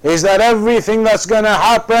is that everything that's going to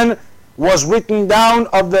happen was written down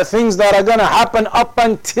of the things that are going to happen up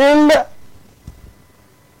until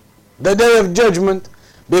the Day of Judgment,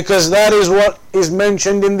 because that is what is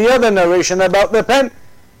mentioned in the other narration about the pen.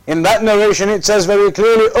 In that narration it says very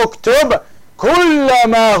clearly, اكتب كل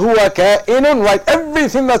ما هو كائن, write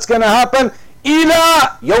everything that's going to happen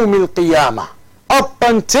إلى يوم القيامة, up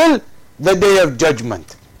until the Day of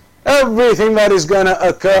Judgment. Everything that is going to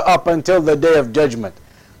occur up until the Day of Judgment.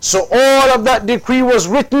 So all of that decree was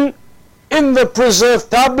written in the preserved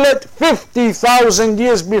tablet 50,000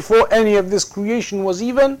 years before any of this creation was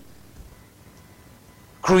even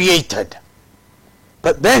created.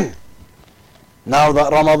 But then, now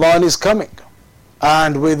that Ramadan is coming,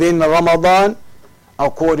 and within Ramadan,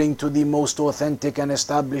 according to the most authentic and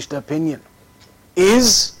established opinion,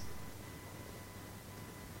 is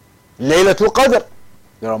Laylatul Qadr.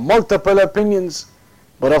 There are multiple opinions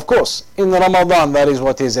But of course, in Ramadan, that is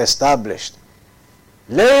what is established.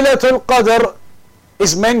 Laylatul Qadr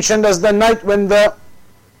is mentioned as the night when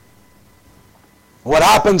what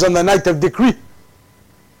happens on the night of decree.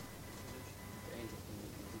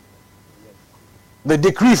 The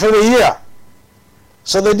decree for the year.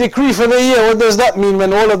 So the decree for the year, what does that mean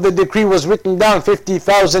when all of the decree was written down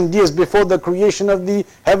 50,000 years before the creation of the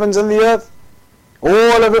heavens and the earth?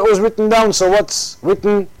 All of it was written down, so what's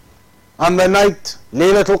written on the night,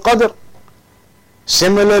 Laylatul Qadr?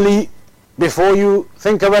 Similarly, before you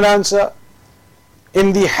think of an answer,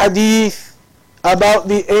 in the hadith about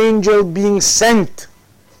the angel being sent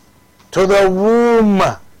to the womb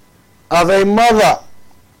of a mother,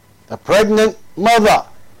 the pregnant mother,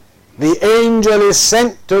 the angel is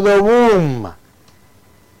sent to the womb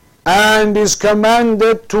and is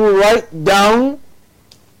commanded to write down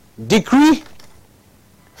decree.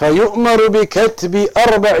 فيؤمر بكتب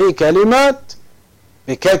أربع كلمات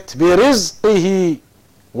بكتب رزقه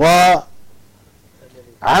وعمله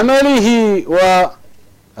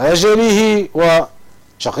وأجله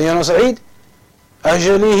وشقي وسعيد.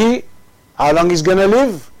 أجله, how long he's going to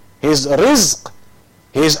live, his rizq,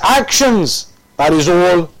 his actions, that is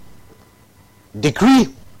all decree.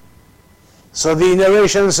 So the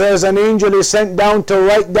narration says an angel is sent down to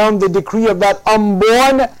write down the decree of that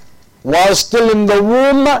unborn while still in the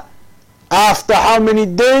womb. After how many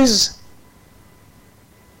days?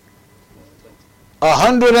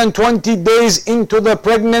 120 days into the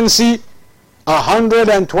pregnancy.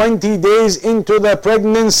 120 days into the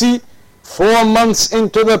pregnancy. 4 months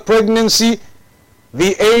into the pregnancy,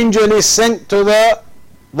 the angel is sent to the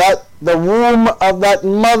womb of that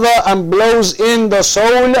mother and blows in the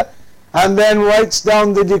soul and then writes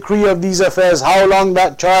down the decree of these affairs, how long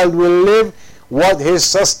that child will live, what his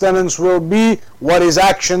sustenance will be, what his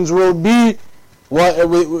actions will be,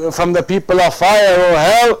 from the people of fire or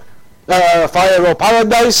hell, fire or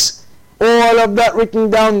paradise, all of that written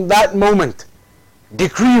down that moment,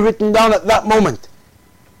 decree written down at that moment.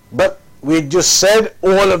 But we just said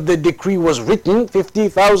all of the decree was written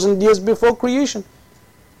 50,000 years before creation.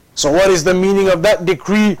 So what is the meaning of that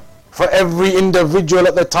decree for every individual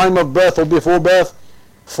at the time of birth or before birth?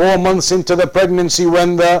 4 months into the pregnancy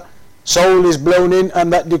when the soul is blown in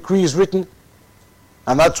and that decree is written.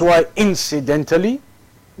 And that's why incidentally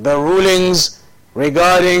the rulings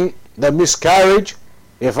regarding the miscarriage,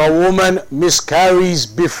 if a woman miscarries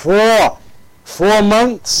before 4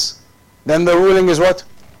 months, then the ruling is what?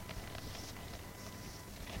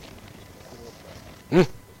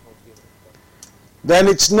 Then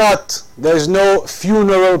it's not, there's no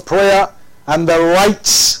funeral prayer, and the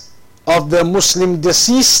rights of the Muslim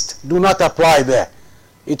deceased do not apply there.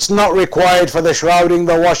 It's not required for the shrouding,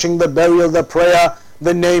 the washing, the burial, the prayer,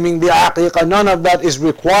 the naming, the aqiqah. None of that is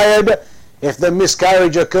required if the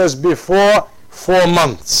miscarriage occurs before 4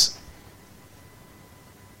 months.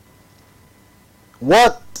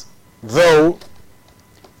 What though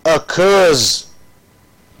occurs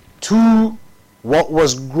to what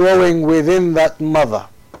was growing within that mother,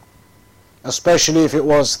 especially if it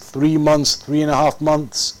was 3 months, 3.5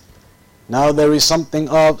 months? Now there is something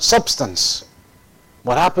of substance.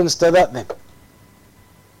 What happens to that then?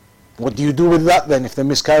 What do you do with that then if the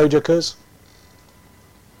miscarriage occurs?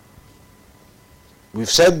 We've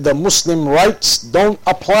said the Muslim rights don't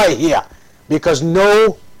apply here because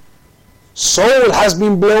no soul has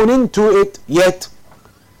been blown into it yet.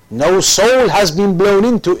 No soul has been blown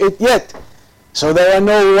into it yet. So there are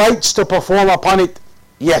no rights to perform upon it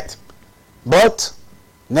yet. But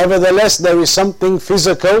nevertheless there is something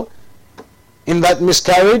physical in that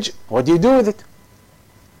miscarriage. What do you do with it?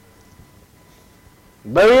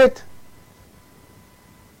 Bury it?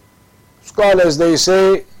 Scholars, they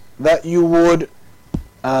say that you would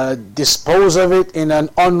dispose of it in an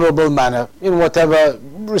honorable manner, in whatever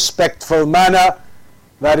respectful manner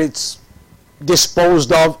that it's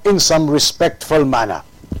disposed of, in some respectful manner.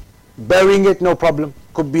 Burying it, no problem.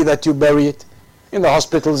 Could be that you bury it. In the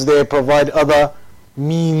hospitals they provide other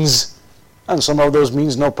means, and some of those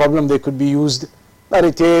means, no problem, they could be used. That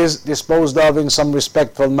it is disposed of in some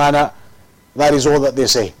respectful manner. That is all that they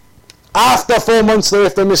say. After 4 months though,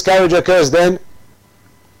 if the miscarriage occurs, then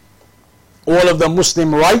all of the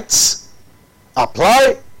Muslim rights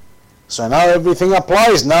apply. So now everything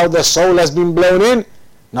applies. Now the soul has been blown in.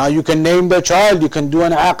 Now you can name the child, you can do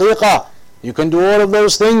an aqiqah, you can do all of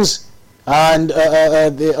those things, and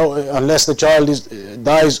unless the child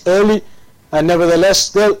dies early, and nevertheless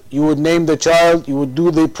still you would name the child, you would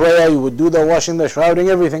do the prayer, you would do the washing, the shrouding,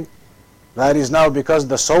 everything. That is now because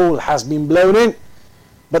the soul has been blown in.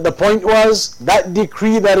 But the point was, that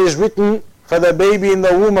decree that is written for the baby in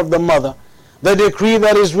the womb of the mother, the decree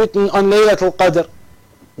that is written on Laylatul Qadr?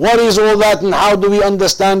 What is all that, and how do we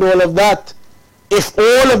understand all of that? If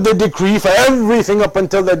all of the decree for everything up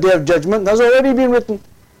until the Day of Judgment has already been written.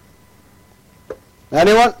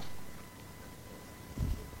 Anyone?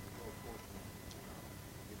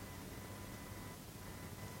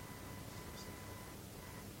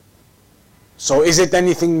 So is it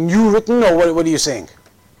anything new written, or what are you saying?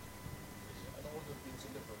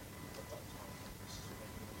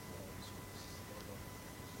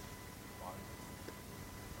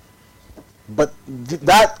 But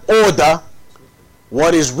that order,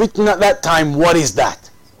 what is written at that time, what is that?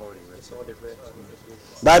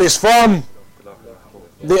 That is from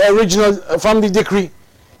the original, from the decree.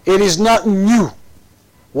 It is not new.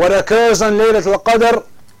 What occurs on Laylatul Qadr,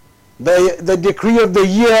 the decree of the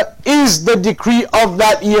year is the decree of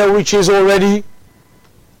that year, which is already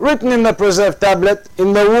written in the preserved tablet.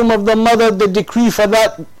 In the womb of the mother, the decree for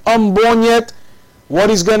that unborn yet, what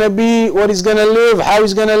he's going to be, what he's going to live, how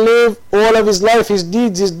he's going to live, all of his life, his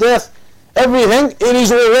deeds, his death, everything, it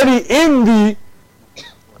is already in the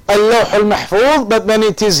Al-Lawh al-Mahfuz, but then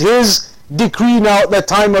it is his decree now at the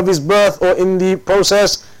time of his birth, or in the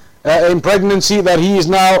process in pregnancy, that he is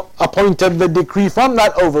now appointed the decree from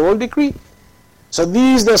that overall decree. So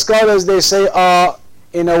these, the scholars, they say, are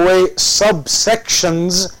in a way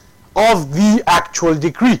subsections of the actual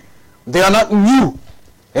decree. They are not new.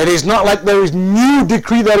 It is not like there is new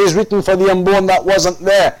decree that is written for the unborn that wasn't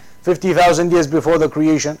there 50,000 years before the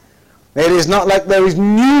creation. It is not like there is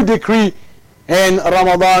new decree in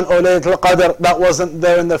Ramadan or Laylatul Qadr that wasn't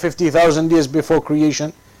there in the 50,000 years before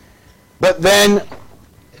creation. But then,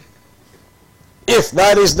 if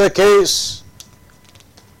that is the case,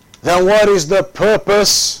 then what is the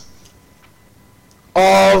purpose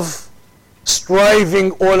of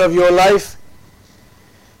striving all of your life?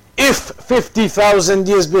 If 50,000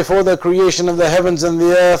 years before the creation of the heavens and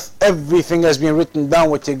the earth, everything has been written down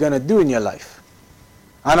what you're going to do in your life.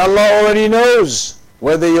 And Allah already knows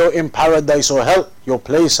whether you're in paradise or hell. Your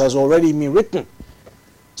place has already been written.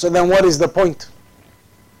 So then what is the point?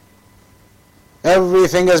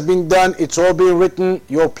 Everything has been done, it's all been written,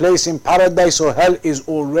 your place in paradise or hell is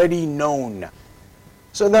already known.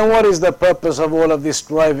 So then what is the purpose of all of this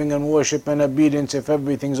striving and worship and obedience if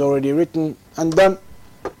everything's already written and done?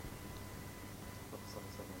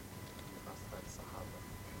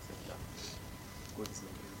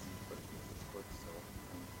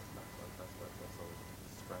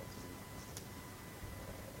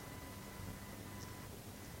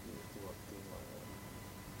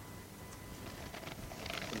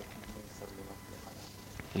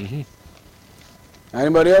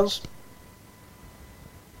 Anybody else?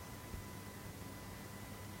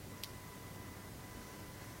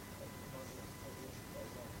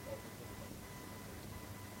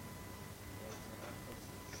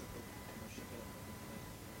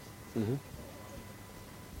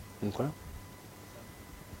 Okay.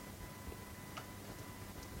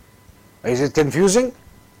 Is it confusing?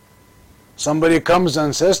 Somebody comes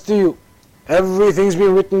and says to you, everything's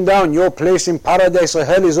been written down, your place in paradise or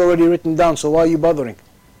hell is already written down, so why are you bothering?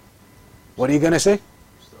 What are you going to say?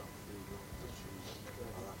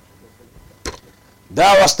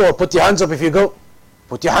 Dawah store, put your hands up if you go.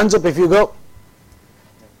 Put your hands up if you go.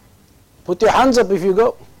 Put your hands up if you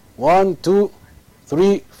go. 1, 2,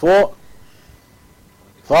 3, 4,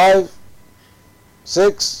 5,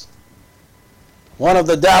 6. One of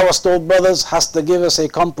the Dawah store brothers has to give us a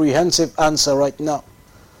comprehensive answer right now.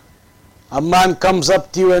 A man comes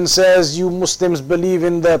up to you and says, you Muslims believe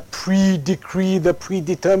in the pre-decree, the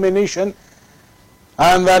predetermination,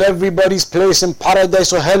 and that everybody's place in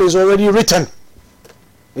paradise or hell is already written.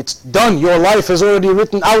 It's done. Your life is already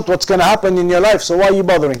written out what's going to happen in your life. So why are you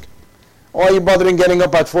bothering? Why are you bothering getting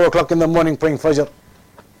up at 4 o'clock in the morning praying Fajr?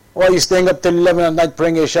 Why are you staying up till 11 at night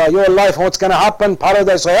praying Isha? Your life, what's going to happen,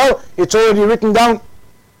 paradise or hell, it's already written down.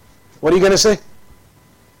 What are you going to say?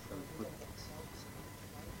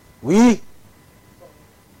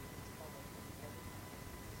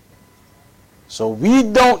 So we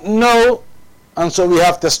don't know, and so we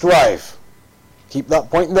have to strive. Keep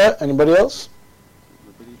that point there. Anybody else?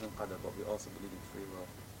 We believe in Qadr, but we also believe in free will.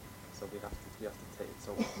 So we have to take it.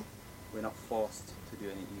 So we're not forced to do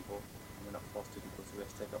any evil, and we're not forced to do good. So we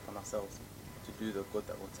have to take it upon ourselves to do the good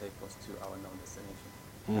that will take us to our known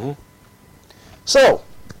destination. So,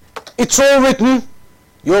 it's all written,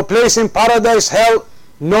 your place in paradise, hell,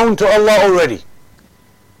 known to Allah already.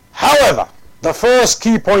 However, the first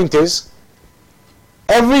key point is,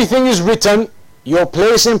 everything is written, your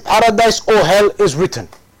place in paradise or hell is written.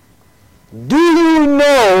 Do you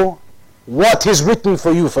know what is written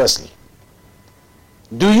for you firstly?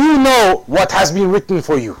 Do you know what has been written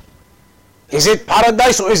for you? Is it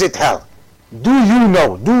paradise or is it hell? Do you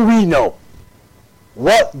know? Do we know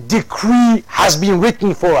what decree has been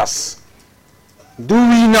written for us? Do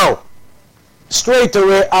we know? Straight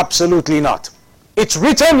away, absolutely not. It's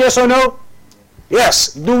written, yes or no?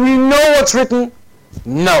 Yes. Do we know what's written?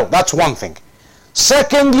 No. That's one thing.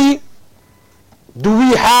 Secondly, do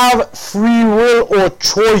we have free will or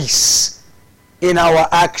choice in our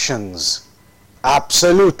actions?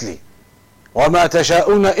 Absolutely. وَمَا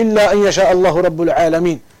تَشَاءُونَ إِلَّا أَن يَشَاءَ اللَّهُ رَبُّ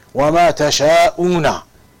الْعَالَمِينَ وَمَا تَشَاءُونَ.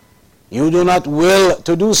 You do not will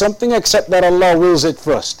to do something except that Allah wills it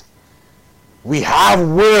first. We have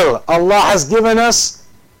will. Allah has given us,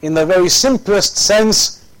 in the very simplest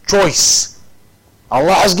sense, choice.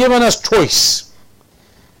 Allah has given us choice.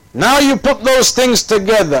 Now you put those things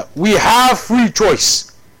together. We have free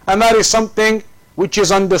choice. And that is something which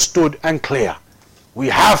is understood and clear. We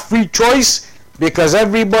have free choice because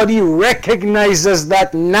everybody recognizes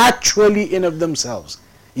that naturally in of themselves.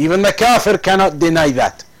 Even the kafir cannot deny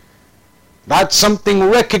that. That's something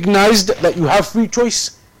recognized, that you have free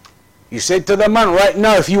choice. You say to the man, right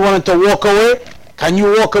now if you wanted to walk away, can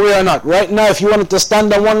you walk away or not? Right now if you wanted to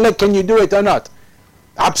stand on one leg, can you do it or not?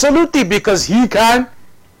 Absolutely, because he can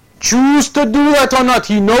choose to do that or not.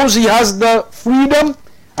 He knows he has the freedom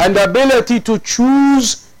and ability to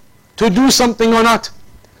choose to do something or not.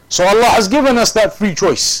 So Allah has given us that free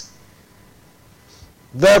choice.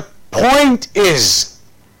 The point is,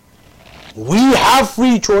 we have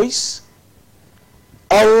free choice.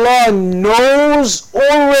 Allah knows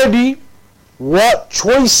already what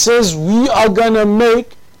choices we are going to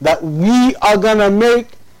make, that we are going to make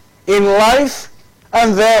in life,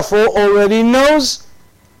 and therefore already knows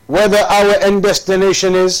whether our end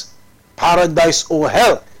destination is paradise or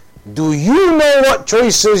hell. Do you know what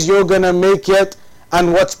choices you're going to make yet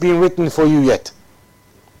and what's been written for you yet?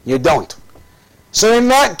 You don't. So in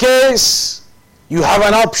that case, you have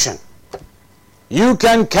an option. You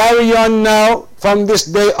can carry on now from this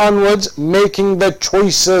day onwards making the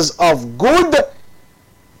choices of good,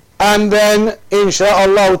 and then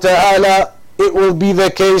insha'Allah ta'ala it will be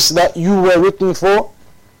the case that you were written for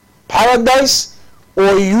paradise,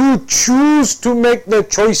 or you choose to make the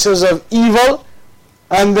choices of evil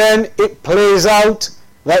and then it plays out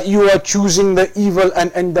that you are choosing the evil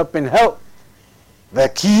and end up in hell. The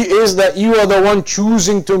key is that you are the one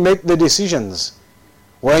choosing to make the decisions.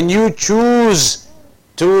 When you choose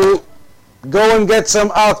to go and get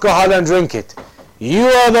some alcohol and drink it, you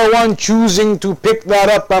are the one choosing to pick that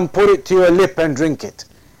up and put it to your lip and drink it.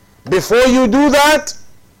 Before you do that,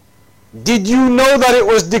 did you know that it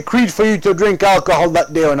was decreed for you to drink alcohol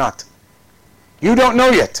that day or not? You don't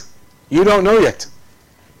know yet. You don't know yet.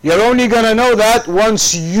 You're only going to know that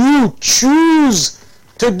once you choose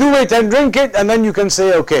to do it and drink it, and then you can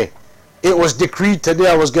say, okay, it was decreed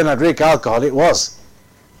today I was going to drink alcohol. It was.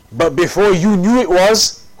 But before you knew it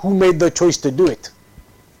was, who made the choice to do it?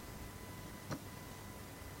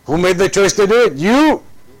 Who made the choice to do it? You.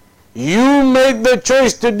 You made the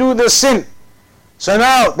choice to do the sin. So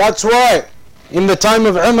now, that's why, in the time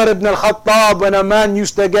of Umar ibn al-Khattab, when a man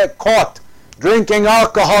used to get caught drinking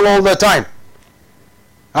alcohol all the time,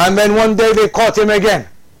 and then one day they caught him again,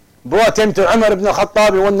 brought him to Umar ibn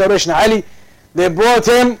al-Khattab, in one narration, Ali, they brought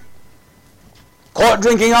him, caught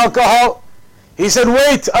drinking alcohol. He said,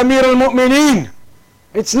 wait, Amir al-Mu'mineen,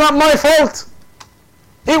 it's not my fault.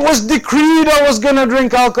 It was decreed I was going to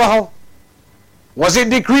drink alcohol. Was it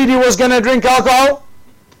decreed he was going to drink alcohol?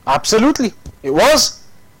 Absolutely, it was.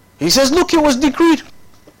 He says, look, it was decreed.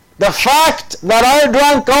 The fact that I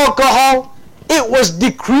drank alcohol, it was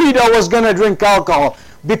decreed I was going to drink alcohol.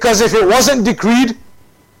 Because if it wasn't decreed,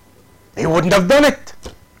 he wouldn't have done it.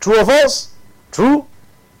 True or false? True.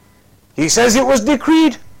 He says it was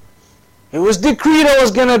decreed. It was decreed I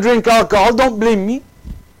was going to drink alcohol. Don't blame me.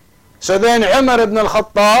 So then Umar ibn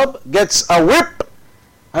al-Khattab gets a whip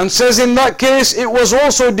and says, in that case, it was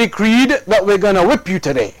also decreed that we're going to whip you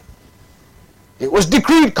today. It was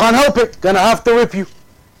decreed, can't help it, going to have to whip you.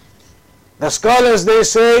 The scholars, they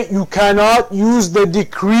say, you cannot use the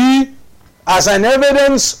decree as an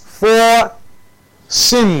evidence for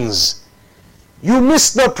sins. You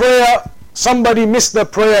missed the prayer, somebody missed the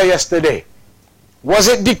prayer yesterday. Was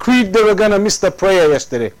it decreed they were going to miss the prayer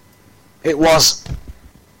yesterday? It was.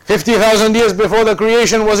 50,000 years before the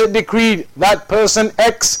creation, was it decreed that person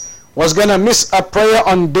X was going to miss a prayer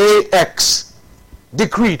on day X?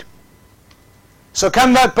 Decreed. So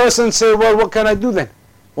can that person say, well, what can I do then?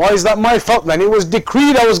 Why is that my fault then? It was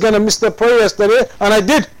decreed I was going to miss the prayer yesterday, and I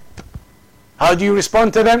did. How do you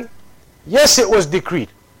respond to them? Yes, it was decreed.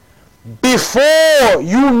 before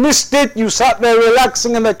you missed it, you sat there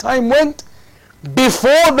relaxing and the time went,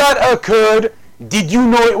 before that occurred, did you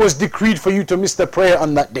know it was decreed for you to miss the prayer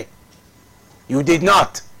on that day? You did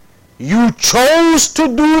not. You chose to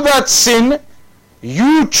do that sin.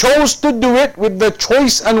 You chose to do it with the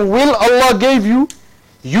choice and will Allah gave you.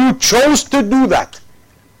 You chose to do that.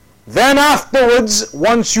 Then afterwards,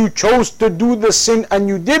 once you chose to do the sin and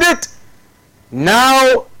you did it,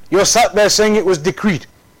 now you're sat there saying it was decreed.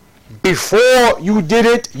 Before you did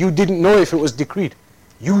it, you didn't know if it was decreed.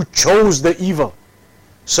 You chose the evil.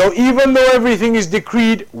 So even though everything is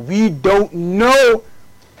decreed, we don't know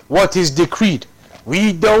what is decreed.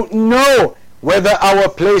 We don't know whether our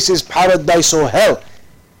place is paradise or hell.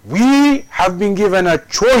 We have been given a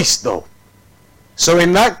choice though. So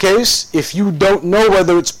in that case, if you don't know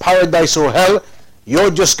whether it's paradise or hell,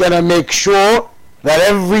 you're just going to make sure that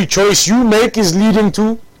every choice you make is leading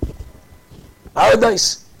to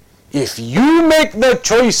paradise. If you make the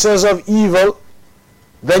choices of evil,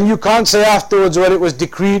 then you can't say afterwards when it was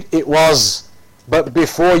decreed, it was. But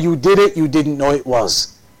before you did it, you didn't know it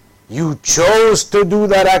was. You chose to do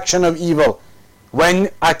that action of evil. When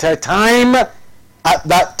at that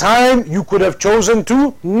time, you could have chosen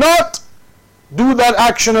to not do that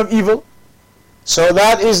action of evil. So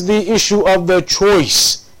that is the issue of the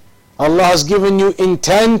choice. Allah has given you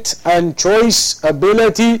intent and choice,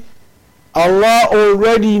 ability. Allah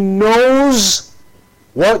already knows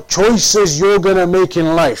what choices you're going to make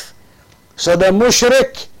in life. So the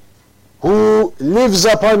mushrik who lives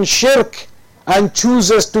upon shirk and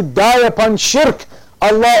chooses to die upon shirk,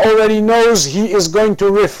 Allah already knows he is going to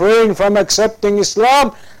refrain from accepting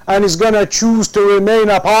Islam and is going to choose to remain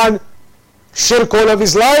upon shirk all of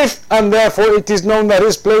his life, and therefore it is known that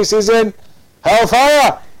his place is in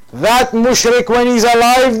hellfire. That mushrik, when he's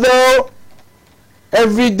alive though,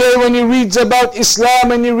 every day when he reads about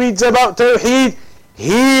Islam and he reads about Tawheed,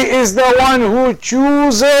 he is the one who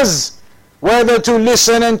chooses whether to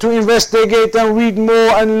listen and to investigate and read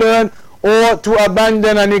more and learn, or to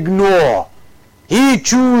abandon and ignore. He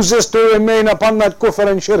chooses to remain upon that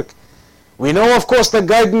kufr and shirk. We know of course the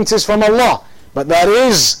guidance is from Allah, but that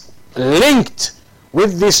is linked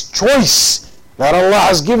with this choice that Allah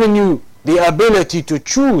has given you the ability to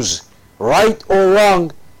choose right or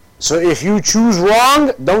wrong. So if you choose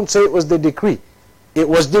wrong, don't say it was the decree. It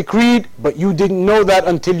was decreed, but you didn't know that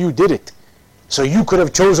until you did it. So you could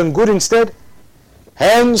have chosen good instead.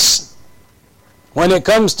 Hence, when it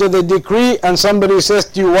comes to the decree and somebody says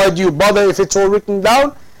to you, why do you bother if it's all written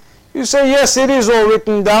down? You say, yes, it is all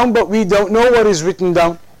written down, but we don't know what is written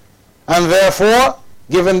down. And therefore,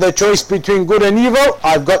 given the choice between good and evil,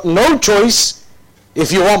 I've got no choice,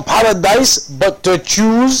 if you want paradise, but to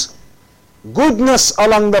choose goodness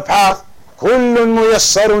along the path. كُلٌّ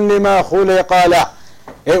مُيَسَّرٌ لِمَا خُلِقَ لَهُ.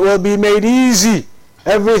 It will be made easy.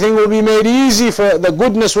 Everything will be made easy. For the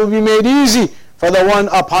goodness will be made easy for the one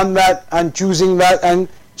upon that and choosing that and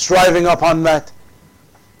striving upon that.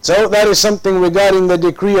 So that is something regarding the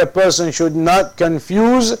decree a person should not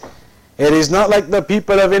confuse. It is not like the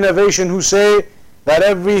people of innovation who say that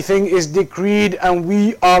everything is decreed and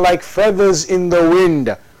we are like feathers in the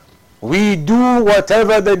wind. We do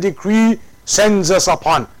whatever the decree sends us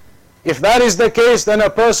upon. If that is the case, then a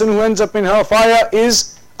person who ends up in hellfire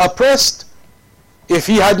is oppressed. If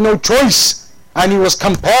he had no choice and he was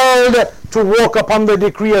compelled to walk upon the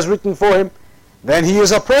decree as written for him, then he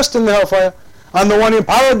is oppressed in the hellfire. And the one in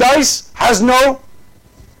paradise has no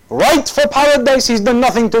right for paradise. He's done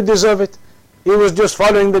nothing to deserve it. He was just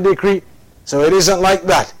following the decree. So it isn't like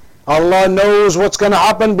that. Allah knows what's going to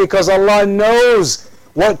happen because Allah knows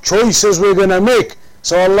what choices we're going to make.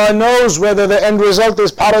 So Allah knows whether the end result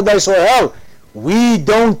is paradise or hell. We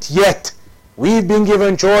don't yet. We've been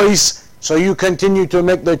given choice, so you continue to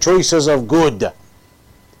make the choices of good.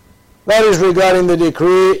 That is regarding the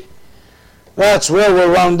decree. That's where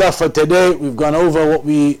we'll round up for today. We've gone over what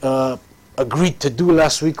we agreed to do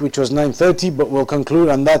last week, which was 9:30, but we'll conclude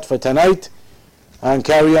on that for tonight and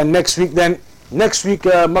carry on next week then. Next week,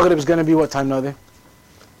 Maghrib is going to be what time now then?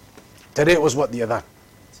 Today it was what, the Adhan?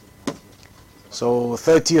 So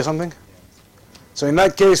 30 or something? So in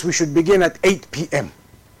that case, we should begin at 8 p.m.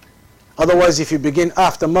 Otherwise, if you begin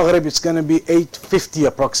after Maghrib, it's going to be 8:50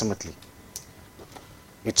 approximately.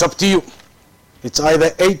 It's up to you. It's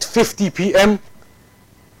either 8:50 p.m.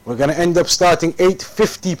 We're going to end up starting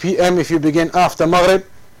 8:50 p.m. if you begin after Maghrib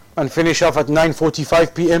and finish off at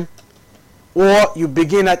 9:45 p.m. Or you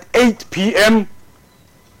begin at 8 p.m.,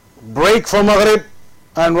 break for Maghrib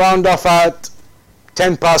and round off at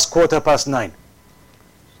 10 past, quarter past 9.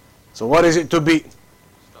 So what is it to be?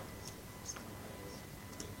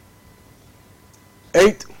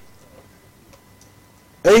 8?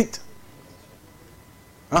 8?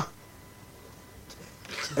 Huh?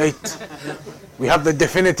 8. We have the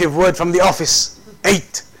definitive word from the office.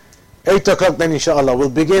 8. 8 o'clock then inshallah. We'll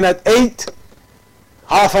begin at 8.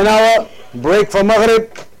 Half an hour, break for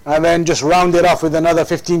Maghrib, and then just round it off with another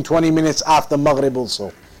 15-20 minutes after Maghrib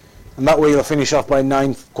also. And that way you'll finish off by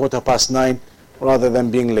 9, 9:15, rather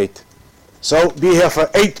than being late. So be here for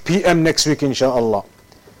 8 p.m. next week inshallah.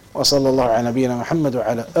 وصلى الله على نبينا محمد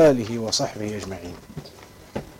وعلى آله وصحبه أجمعين.